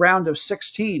made the round of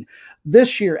 16.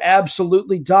 This year,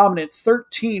 absolutely dominant,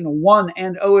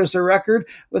 13-1-0 is their record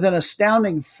with an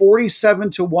astounding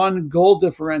 47-1 goal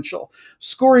differential.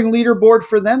 Scoring leaderboard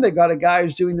for them, they've got a guy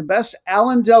who's doing the best.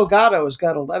 Alan Delgado has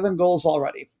got 11 goals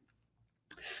already.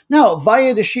 Now,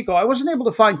 Valle de Chico, I wasn't able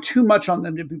to find too much on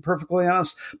them, to be perfectly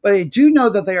honest, but I do know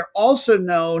that they are also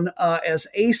known as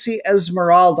AC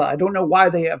Esmeralda. I don't know why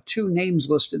they have 2 names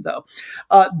listed, though.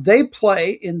 They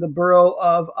play in the borough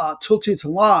of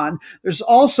Tultitlan. There's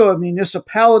also a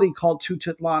municipality called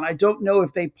Tultitlan. I don't know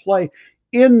if they play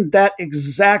in that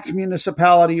exact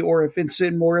municipality or if it's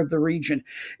in more of the region.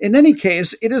 In any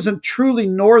case, it is a truly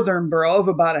northern borough of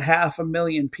about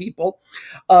 500,000 people.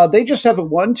 They just have a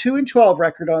 1-2-12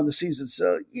 record on the season.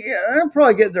 So, yeah, they're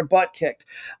probably getting their butt kicked.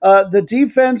 The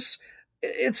defense,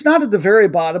 it's not at the very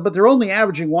bottom, but they're only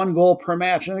averaging 1 goal per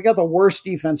match. And they got the worst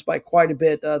defense by quite a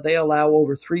bit. They allow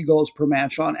over 3 goals per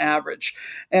match on average.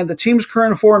 And the team's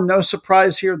current form, no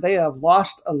surprise here, they have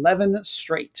lost 11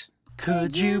 straight.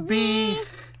 Could you be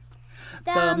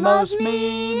the most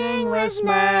meaningless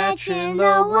match in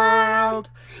the world?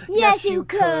 Yes, you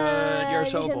could. You're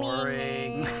so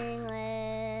boring.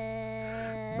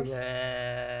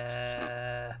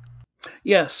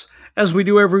 Yes, as we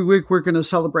do every week, we're going to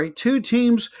celebrate 2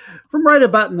 teams from right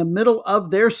about in the middle of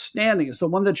their standings. The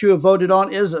one that you have voted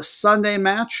on is a Sunday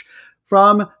match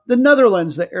from the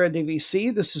Netherlands, the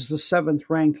Eredivisie. This is the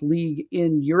 7th-ranked league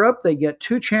in Europe. They get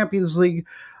 2 Champions League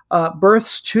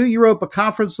berths, 2 Europa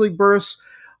Conference League berths.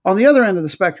 On the other end of the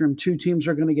spectrum, 2 teams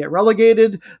are going to get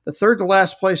relegated. The third to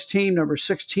last place team, number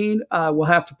 16, will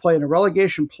have to play in a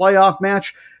relegation playoff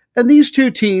match. And these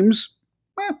 2 teams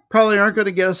probably aren't going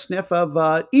to get a sniff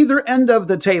of either end of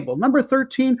the table. Number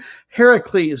 13,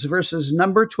 Heracles versus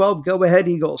number 12, Go Ahead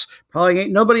Eagles. Probably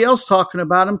ain't nobody else talking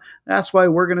about them. That's why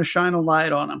we're going to shine a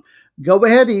light on them. Go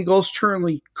Ahead Eagles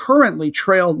currently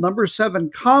trail number 7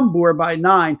 Combur by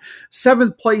 9.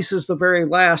 7th place is the very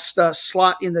last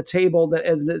slot in the table that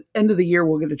at the end of the year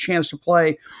we'll get a chance to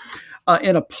play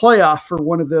in a playoff for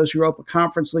one of those Europa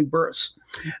Conference League berths.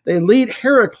 They lead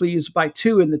Heracles by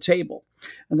 2 in the table.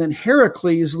 And then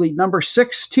Heracles lead number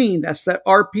 16, that's that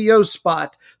RPO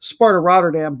spot, Sparta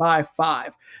Rotterdam by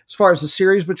 5. As far as the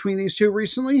series between these 2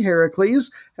 recently,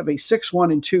 Heracles have a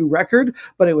 6-1-2 record,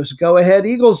 but it was Go Ahead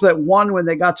Eagles that won when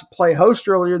they got to play host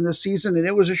earlier in the season, and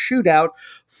it was a shootout,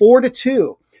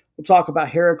 4-2. We'll talk about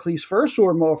Heracles first,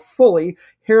 or more fully,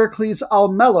 Heracles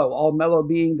Almelo. Almelo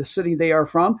being the city they are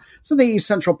from. It's in the east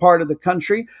central part of the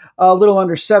country, a little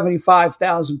under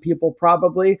 75,000 people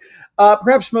probably.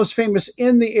 Perhaps most famous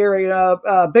in the area,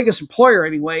 biggest employer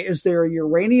anyway, is their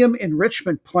uranium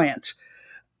enrichment plant.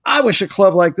 I wish a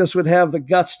club like this would have the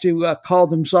guts to call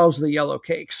themselves the Yellow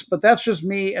Cakes, but that's just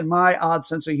me and my odd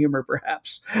sense of humor,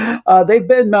 perhaps. They're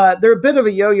a bit of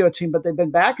a yo-yo team, but they've been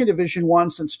back in Division I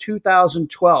since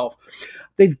 2012.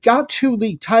 They've got 2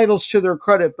 league titles to their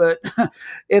credit, but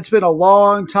it's been a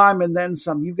long time and then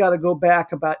some. You've got to go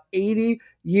back about 80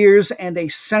 years and a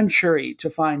century to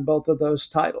find both of those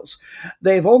titles.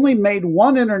 They've only made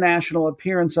 1 international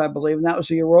appearance, I believe, and that was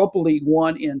the Europa League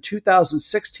one in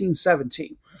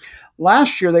 2016-17.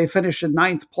 Last year, they finished in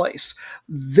 9th place.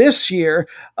 This year,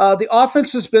 the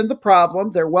offense has been the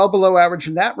problem. They're well below average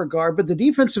in that regard, but the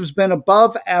defense has been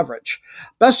above average.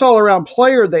 Best all-around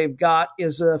player they've got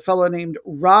is a fellow named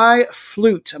Rai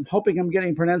Flute. I'm hoping I'm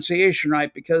getting pronunciation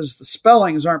right because the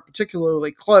spellings aren't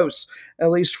particularly close,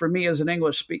 at least for me as an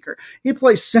English speaker. He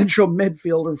plays central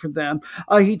midfielder for them.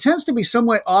 He tends to be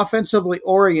somewhat offensively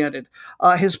oriented.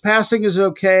 His passing is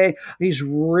okay. He's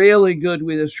really good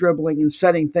with his dribbling and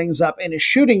setting things up. And his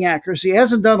shooting accuracy, he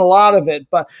hasn't done a lot of it,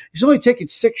 but he's only taken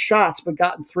 6 shots but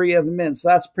gotten 3 of them in, so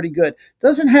that's pretty good.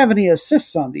 Doesn't have any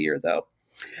assists on the year, though.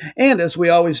 And as we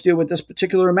always do with this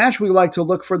particular match, we like to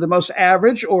look for the most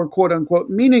average or quote-unquote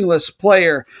meaningless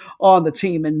player on the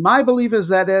team. And my belief is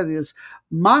that it is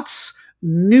Mats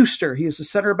Neuster. He is a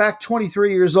center back,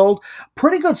 23 years old.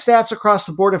 Pretty good stats across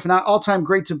the board, if not all-time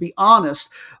great, to be honest.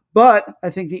 But I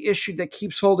think the issue that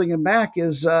keeps holding him back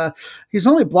is he's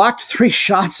only blocked 3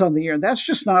 shots on the year, and that's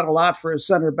just not a lot for a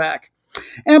center back.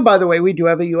 And by the way, we do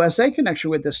have a USA connection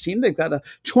with this team. They've got a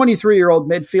 23-year-old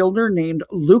midfielder named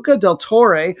Luca Del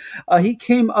Torre. He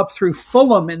came up through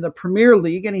Fulham in the Premier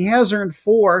League, and he has earned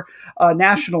 4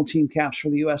 national team caps for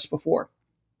the U.S. before.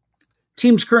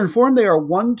 Team's current form, they are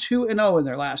 1-2-0 in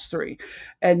their last 3.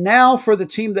 And now for the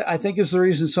team that I think is the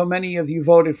reason so many of you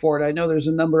voted for it. I know there's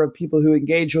a number of people who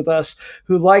engage with us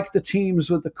who like the teams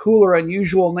with the cooler,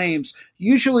 unusual names.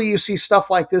 Usually you see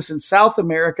stuff like this in South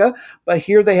America, but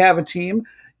here they have a team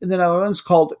in the Netherlands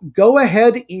called Go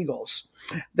Ahead Eagles.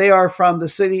 They are from the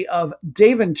city of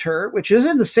Deventer, which is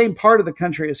in the same part of the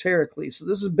country as Heracles, so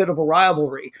this is a bit of a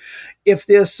rivalry. If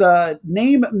this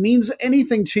name means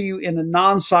anything to you in a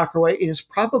non-soccer way, it is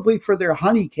probably for their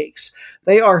honey cakes.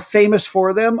 They are famous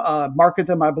for them, market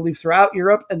them, I believe, throughout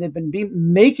Europe, and they've been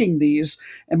making these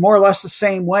in more or less the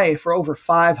same way for over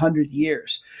 500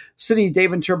 years. City of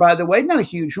Deventer, by the way, not a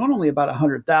huge one, only about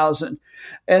 100,000.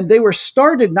 And they were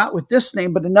started not with this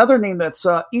name, but another name that's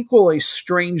equally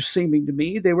strange seeming to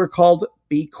me. They were called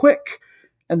Be Quick.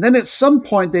 And then at some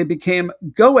point they became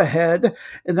Go Ahead.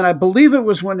 And then I believe it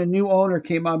was when a new owner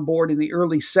came on board in the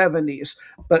early 70s.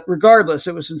 But regardless,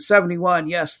 it was in 71,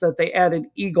 yes, that they added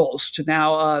Eagles to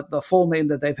now the full name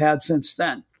that they've had since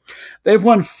then. They've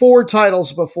won 4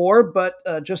 titles before, but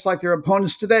just like their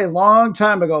opponents today, long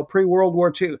time ago, pre-World War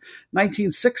II,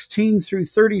 1916 through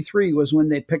 33 was when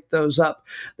they picked those up.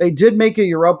 They did make a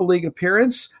Europa League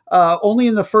appearance, only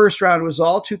in the first round was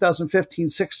all,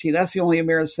 2015-16. That's the only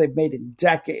appearance they've made in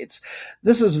decades.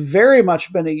 This has very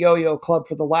much been a yo-yo club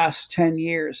for the last 10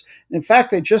 years. In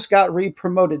fact, they just got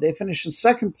re-promoted. They finished in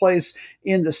second place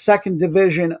in the second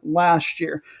division last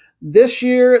year. This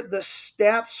year, the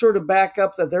stats sort of back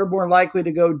up that they're more likely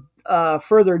to go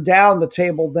further down the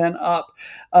table than up.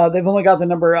 They've only got the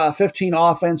number 15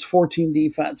 offense, 14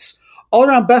 defense.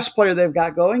 All-around best player they've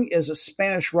got going is a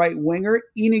Spanish right winger,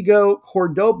 Inigo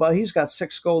Cordoba. He's got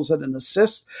 6 goals and an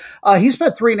assist. He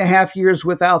spent 3.5 years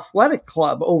with Athletic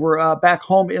Club over back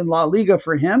home in La Liga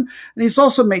for him. And he's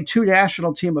also made 2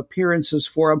 national team appearances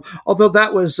for him, although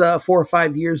that was 4 or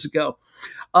 5 years ago.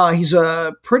 He's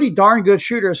a pretty darn good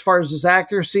shooter as far as his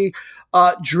accuracy.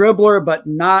 Dribbler, but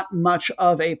not much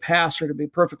of a passer, to be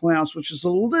perfectly honest, which is a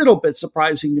little bit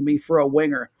surprising to me for a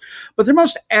winger. But their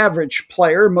most average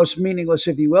player, most meaningless,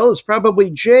 if you will, is probably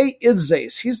Jay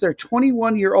Idzes. He's their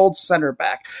 21-year-old center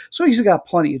back, so he's got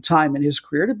plenty of time in his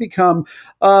career to become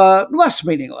less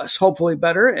meaningless, hopefully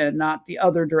better, and not the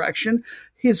other direction.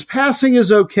 His passing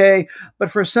is okay,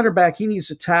 but for a center back, he needs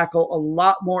to tackle a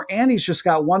lot more, and he's just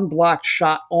got 1 blocked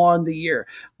shot on the year.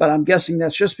 But I'm guessing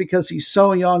that's just because he's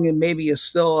so young and maybe is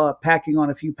still packing on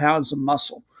a few pounds of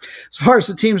muscle. As far as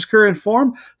the team's current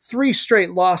form, 3 straight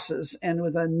losses, and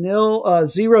with a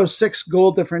 0-6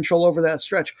 goal differential over that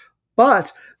stretch.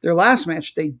 But their last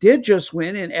match, they did just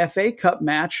win an FA Cup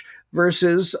match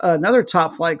versus another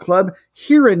top-flight club,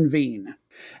 Heerenveen.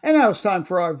 And now it's time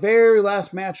for our very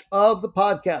last match of the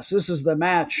podcast. This is the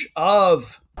match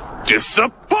of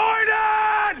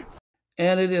Disappointed!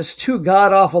 And it is two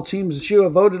god-awful teams that you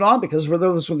have voted on because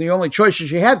those were the only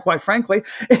choices you had, quite frankly.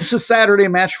 It's a Saturday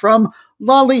match from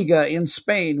La Liga in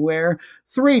Spain, where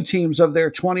 3 teams of their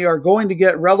 20 are going to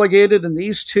get relegated, and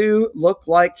these 2 look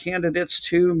like candidates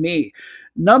to me.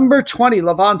 Number 20,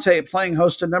 Levante, playing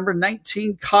host to number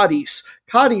 19, Cadiz.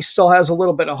 Cadiz still has a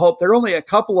little bit of hope. They're only a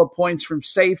couple of points from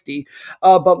safety,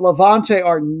 but Levante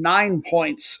are 9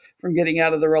 points from getting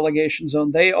out of the relegation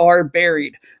zone. They are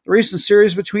buried. The recent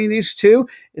series between these 2,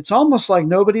 it's almost like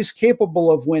nobody's capable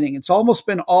of winning. It's almost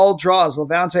been all draws.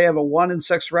 Levante have a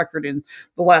 1-6 record in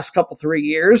the last couple 3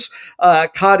 years.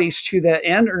 Cadiz, to that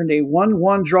end, earned a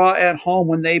 1-1 draw at home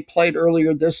when they played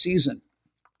earlier this season.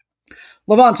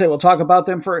 Levante, we'll talk about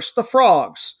them first. The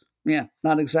Frogs. Yeah,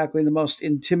 not exactly the most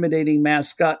intimidating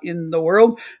mascot in the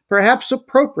world. Perhaps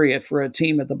appropriate for a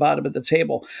team at the bottom of the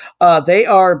table. They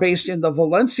are based in the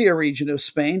Valencia region of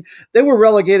Spain. They were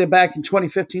relegated back in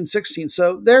 2015-16,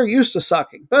 so they're used to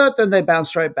sucking. But then they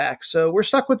bounced right back, so we're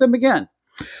stuck with them again.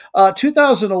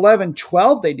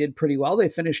 2011-12, they did pretty well. They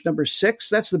finished number 6.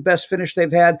 That's the best finish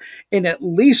they've had in at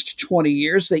least 20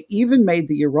 years. They even made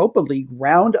the Europa League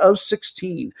round of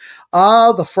 16.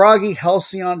 The froggy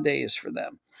halcyon days for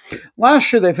them.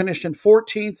 Last year, they finished in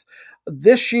 14th.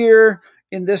 This year,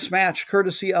 in this match,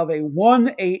 courtesy of a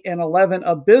 1-8-11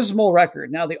 abysmal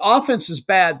record. Now, the offense is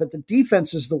bad, but the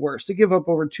defense is the worst. They give up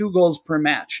over 2 goals per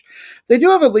match. They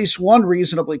do have at least one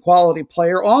reasonably quality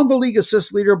player. On the league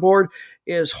assist leaderboard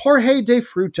is Jorge de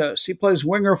Frutos. He plays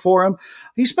winger for him.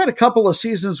 He spent a couple of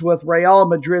seasons with Real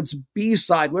Madrid's B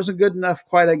side. Wasn't good enough,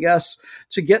 quite, I guess,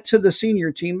 to get to the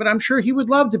senior team, but I'm sure he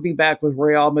would love to be back with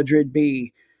Real Madrid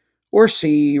B, or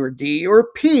C, or D, or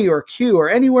P, or Q, or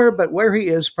anywhere but where he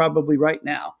is probably right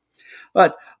now.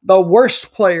 But the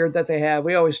worst player that they have,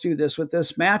 we always do this with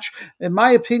this match, in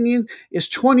my opinion, is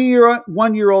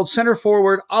 21-year-old center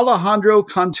forward Alejandro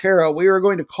Cantero. We are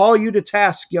going to call you to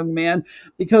task, young man,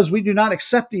 because we do not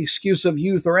accept the excuse of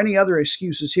youth or any other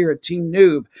excuses here at Team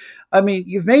Noob. I mean,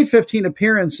 you've made 15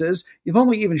 appearances. You've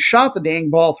only even shot the dang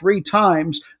ball 3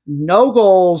 times. No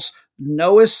goals.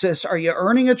 No assists. Are you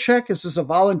earning a check? Is this a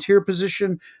volunteer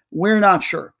position? We're not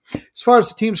sure. As far as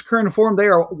the team's current form, they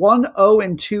are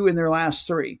 1-0-2 in their last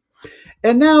 3.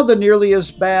 And now the nearly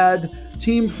as bad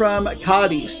team from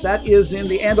Cadiz. That is in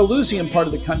the Andalusian part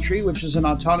of the country, which is an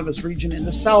autonomous region in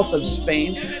the south of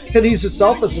Spain. Cadiz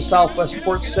itself is a southwest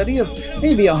port city of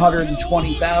maybe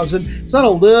 120,000. It's on a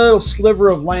little sliver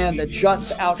of land that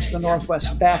juts out to the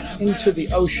northwest back into the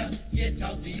ocean.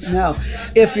 Now,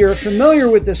 if you're familiar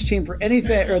with this team for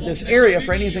anything, or this area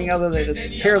for anything other than it's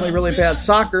apparently really bad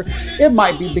soccer, it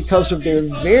might be because of their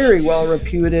very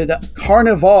well-reputed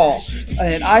Carnival.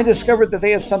 And I discovered that they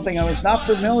had something I was not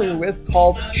familiar with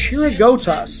called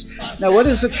chirigotas. Now, what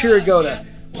is a chirigota?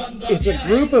 It's a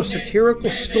group of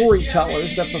satirical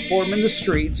storytellers that perform in the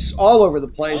streets all over the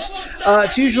place.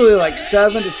 It's usually like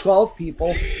 7 to 12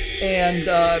 people, and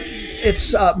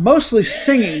it's mostly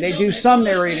singing. They do some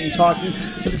narrating, talking,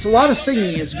 but it's a lot of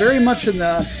singing. It's very much in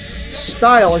the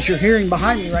style, as you're hearing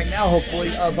behind me right now,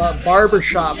 hopefully, of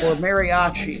barbershop or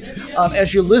mariachi.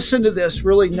 As you listen to this,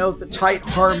 really note the tight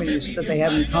harmonies that they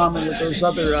have in common with those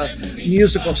other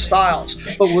musical styles.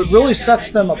 But what really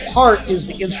sets them apart is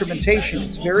the instrumentation.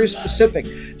 It's very specific.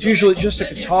 It's usually just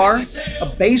a guitar, a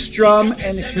bass drum,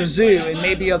 and a kazoo, and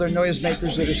maybe other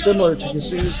noisemakers that are similar to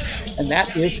kazoos, and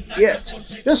that is it.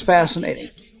 Just fascinating.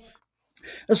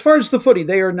 As far as the footy,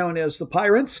 they are known as the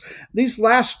Pirates. These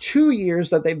last 2 years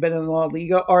that they've been in La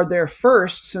Liga are their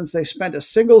first since they spent a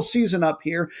single season up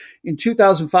here in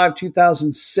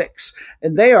 2005-2006.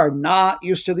 And they are not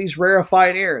used to these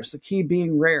rarefied airs, the key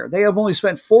being rare. They have only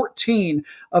spent 14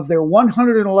 of their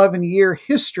 111-year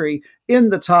history in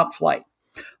the top flight.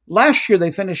 Last year,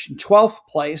 they finished in 12th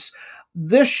place.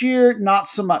 This year, not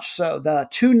so much so. The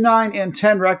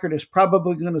 2-9-10 record is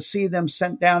probably going to see them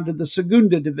sent down to the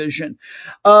Segunda division.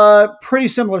 Pretty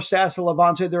similar stats to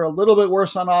Levante. They're a little bit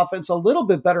worse on offense, a little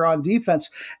bit better on defense.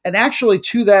 And actually,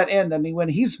 to that end, I mean, when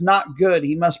he's not good,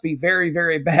 he must be very,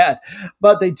 very bad.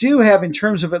 But they do have, in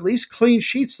terms of at least clean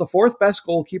sheets, the 4th best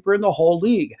goalkeeper in the whole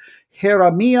league.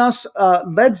 Jeremias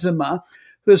Ledzima,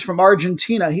 who is from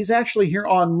Argentina. He's actually here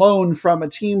on loan from a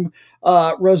team,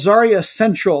 Rosario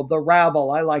Central, the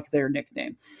Rabble. I like their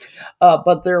nickname.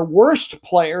 But their worst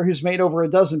player, who's made over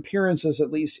a dozen appearances at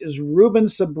least, is Ruben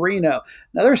Sobrino.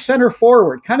 Now, they're center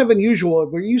forward, kind of unusual.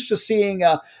 We're used to seeing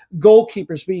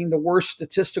goalkeepers being the worst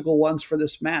statistical ones for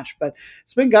this match, but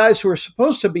it's been guys who are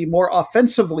supposed to be more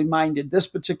offensively minded this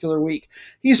particular week.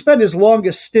 He spent his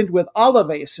longest stint with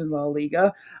Alaves in La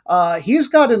Liga. He's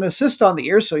got an assist on the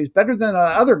year, so he's better than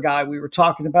other guy we were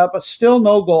talking about, but still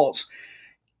no goals.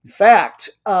 In fact,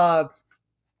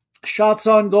 shots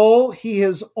on goal, he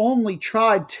has only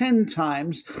tried 10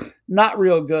 times, not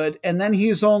real good, and then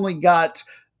he's only got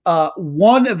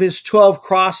one of his 12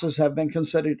 crosses have been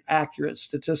considered accurate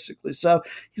statistically. So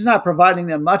he's not providing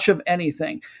them much of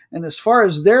anything. And as far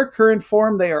as their current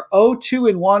form, they are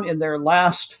 0-2-1 in their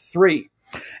last 3.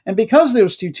 And because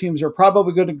those two teams are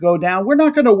probably going to go down, we're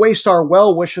not going to waste our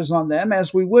well wishes on them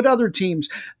as we would other teams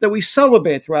that we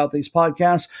celebrate throughout these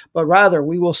podcasts, but rather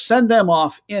we will send them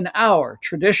off in our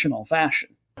traditional fashion.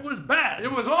 It was bad.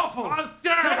 It was awful. It was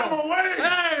terrible. Get him away.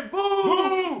 Hey, boo!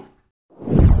 Boo!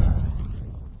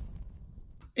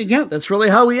 And yeah, that's really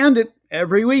how we end it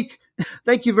every week.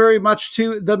 Thank you very much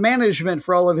to the management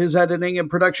for all of his editing and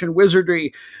production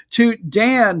wizardry. To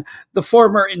Dan, the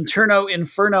former Interno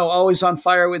Inferno, always on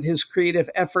fire with his creative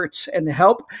efforts and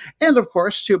help. And of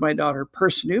course, to my daughter,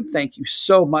 Persanoob, thank you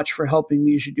so much for helping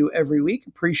me as you do every week.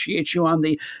 Appreciate you on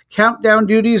the countdown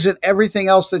duties and everything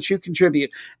else that you contribute.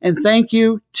 And thank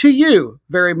you to you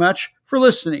very much for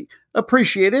listening.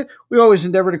 Appreciate it. We always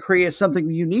endeavor to create something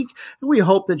unique, and we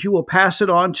hope that you will pass it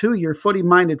on to your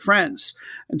footy-minded friends.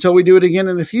 Until we do it again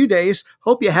in a few days,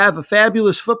 hope you have a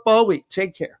fabulous football week.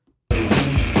 Take care.